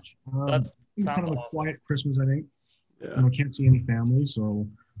too much. That's kind of a quiet Christmas, I think. Yeah. Can't see any family, so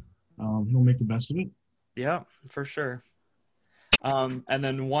he'll make the best of it. Yeah, for sure. And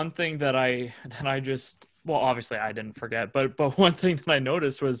then one thing that I just, well, obviously I didn't forget, but one thing that I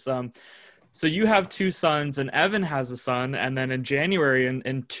noticed was, so you have two sons and Evan has a son, and then in January,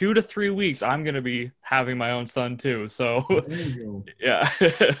 in 2 to 3 weeks, I'm going to be having my own son too. So There you go. yeah.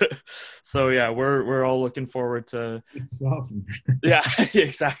 So yeah, we're all looking forward to, It's awesome. yeah,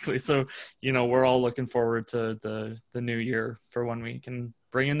 exactly. So, we're all looking forward to the new year for when we can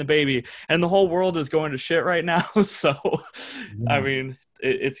bring in the baby, and the whole world is going to shit right now. So, Yeah. I mean,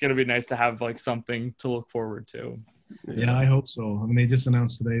 it's going to be nice to have like something to look forward to. Yeah, I hope so. I mean, they just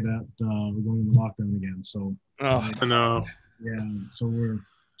announced today that we're going into lockdown again. So Oh, I know. yeah, so we're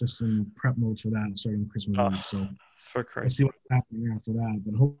just in prep mode for that starting Christmas Oh, week. So for we'll Christ. see what's happening after that.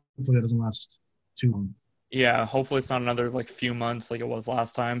 But hopefully that doesn't last too long. Yeah, hopefully it's not another like few months like it was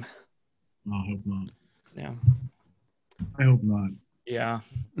last time. I hope not. Yeah. I hope not. Yeah.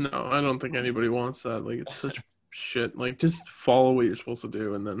 No, I don't think anybody wants that. Like, it's such shit. Like, just follow what you're supposed to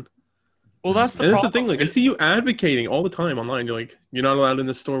do and then. Well, that's the And that's the problem. thing. Like, I see you advocating all the time online. You're like, you're not allowed in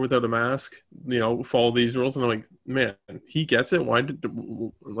the store without a mask. Follow these rules. And I'm like, man, he gets it. Why did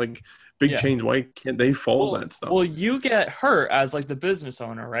like big Yeah. chains? Why can't they follow that stuff? Well, you get hurt as like the business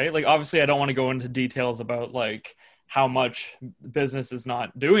owner, right? Like obviously I don't want to go into details about like how much business is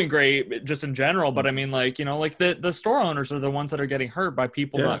not doing great just in general, but I mean like, like the store owners are the ones that are getting hurt by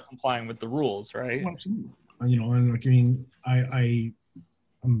people Yeah. not complying with the rules, right? Absolutely. And like, I mean,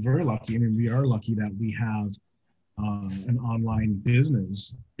 I'm very lucky. I mean, we are lucky that we have an online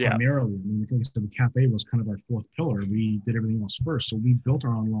business primarily. I mean, like I said, the cafe was kind of our fourth pillar. We did everything else first. So we built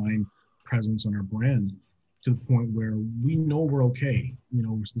our online presence and our brand to the point where we know we're okay,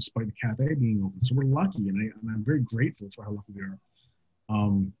 despite the cafe being open. So we're lucky, and I'm very grateful for how lucky we are.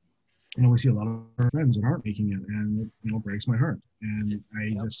 We see a lot of our friends that aren't making it, and it breaks my heart. And it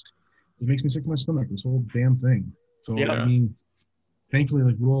makes me sick to my stomach, this whole damn thing. So, Yeah. I mean, thankfully,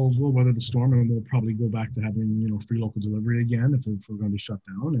 like we'll weather the storm, and we'll probably go back to having free local delivery again if we're going to be shut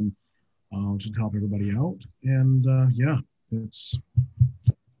down, and just help everybody out. And it's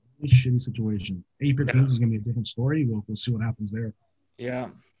a shitty situation. 8-bit Beans is going to be a different story. We'll see what happens there. Yeah.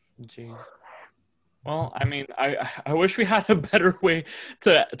 Jeez. Well, I mean, I wish we had a better way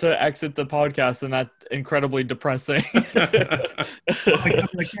to exit the podcast than that incredibly depressing.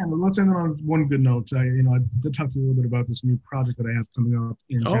 I can. Let's end on one good note. I did talk to you a little bit about this new project that I have coming up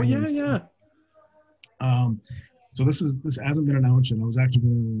in January. Yeah. So this hasn't been announced, and I was actually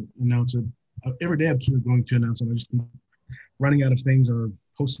going to announce it every day. I'm going to announce it. I just keep running out of things or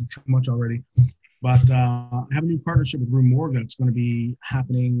posted too much already. But I have a new partnership with Rue Morgue that's going to be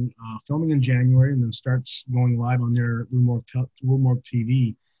happening, filming in January, and then starts going live on their Rue Morgue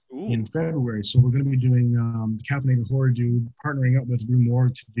TV in February. So we're going to be doing the Caffeinated Horror Dude, partnering up with Rue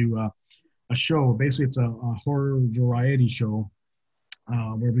Morgue to do a show. Basically, it's a horror variety show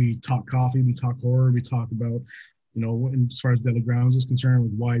where we talk coffee, we talk horror, we talk about, as far as Deadly Grounds is concerned,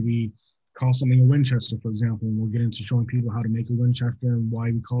 with why we call something a Winchester, for example, and we'll get into showing people how to make a Winchester and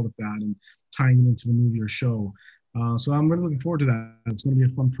why we called it that, and tying it into the movie or show. So I'm really looking forward to that. It's going to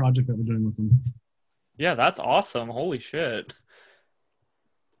be a fun project that we're doing with them. Yeah, that's awesome. Holy shit.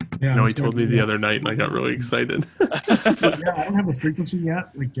 Yeah, he told me the other night, and I got really excited. So, I don't have a frequency yet.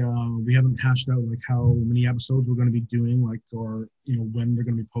 Like, we haven't hashed out like how many episodes we're going to be doing, like, or when they're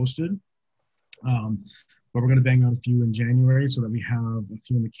going to be posted. But we're going to bang out a few in January so that we have a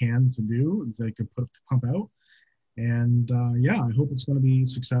few in the can to do, that I could pump out. And I hope it's going to be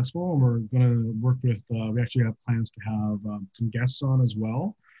successful. And we're going to work with, we actually have plans to have some guests on as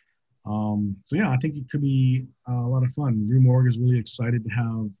well. I think it could be a lot of fun. Rue Morgue is really excited to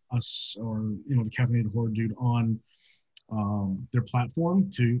have us, or the Caffeinated Horror Dude, on their platform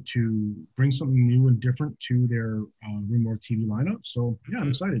to bring something new and different to their Rue Morgue TV lineup. So I'm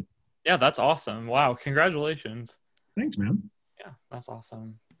excited. Yeah, that's awesome. Wow, congratulations. Thanks, man. Yeah, that's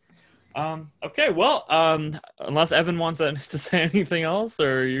awesome. Okay, well, unless Evan wants to say anything else,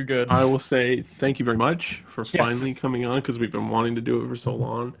 or are you good? I will say thank you very much for finally coming on, because we've been wanting to do it for so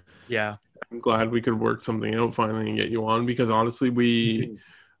long. Yeah. I'm glad we could work something out finally and get you on, because honestly, we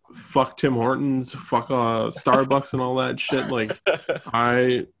fuck Tim Hortons, fuck Starbucks and all that shit. Like,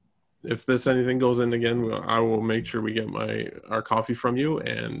 if this anything goes in again, I will make sure we get our coffee from you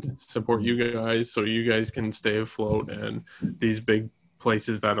and support you guys, so you guys can stay afloat, and these big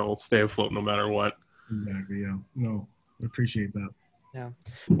places that'll stay afloat no matter what. Exactly. Yeah. No, I appreciate that. Yeah.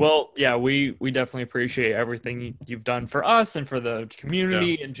 Well, yeah, we definitely appreciate everything you've done for us and for the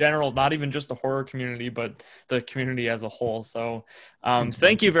community in general, not even just the horror community, but the community as a whole. So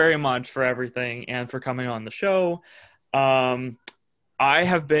thank you very much for everything and for coming on the show. I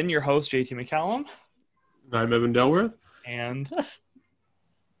have been your host, JT McCallum. I'm Evan Delworth. And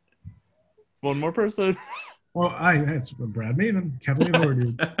one more person. Well, it's Brad Maven, Caffeinated Horror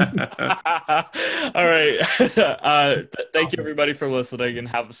Dude. All right. Thank you, everybody, for listening, and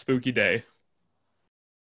have a spooky day.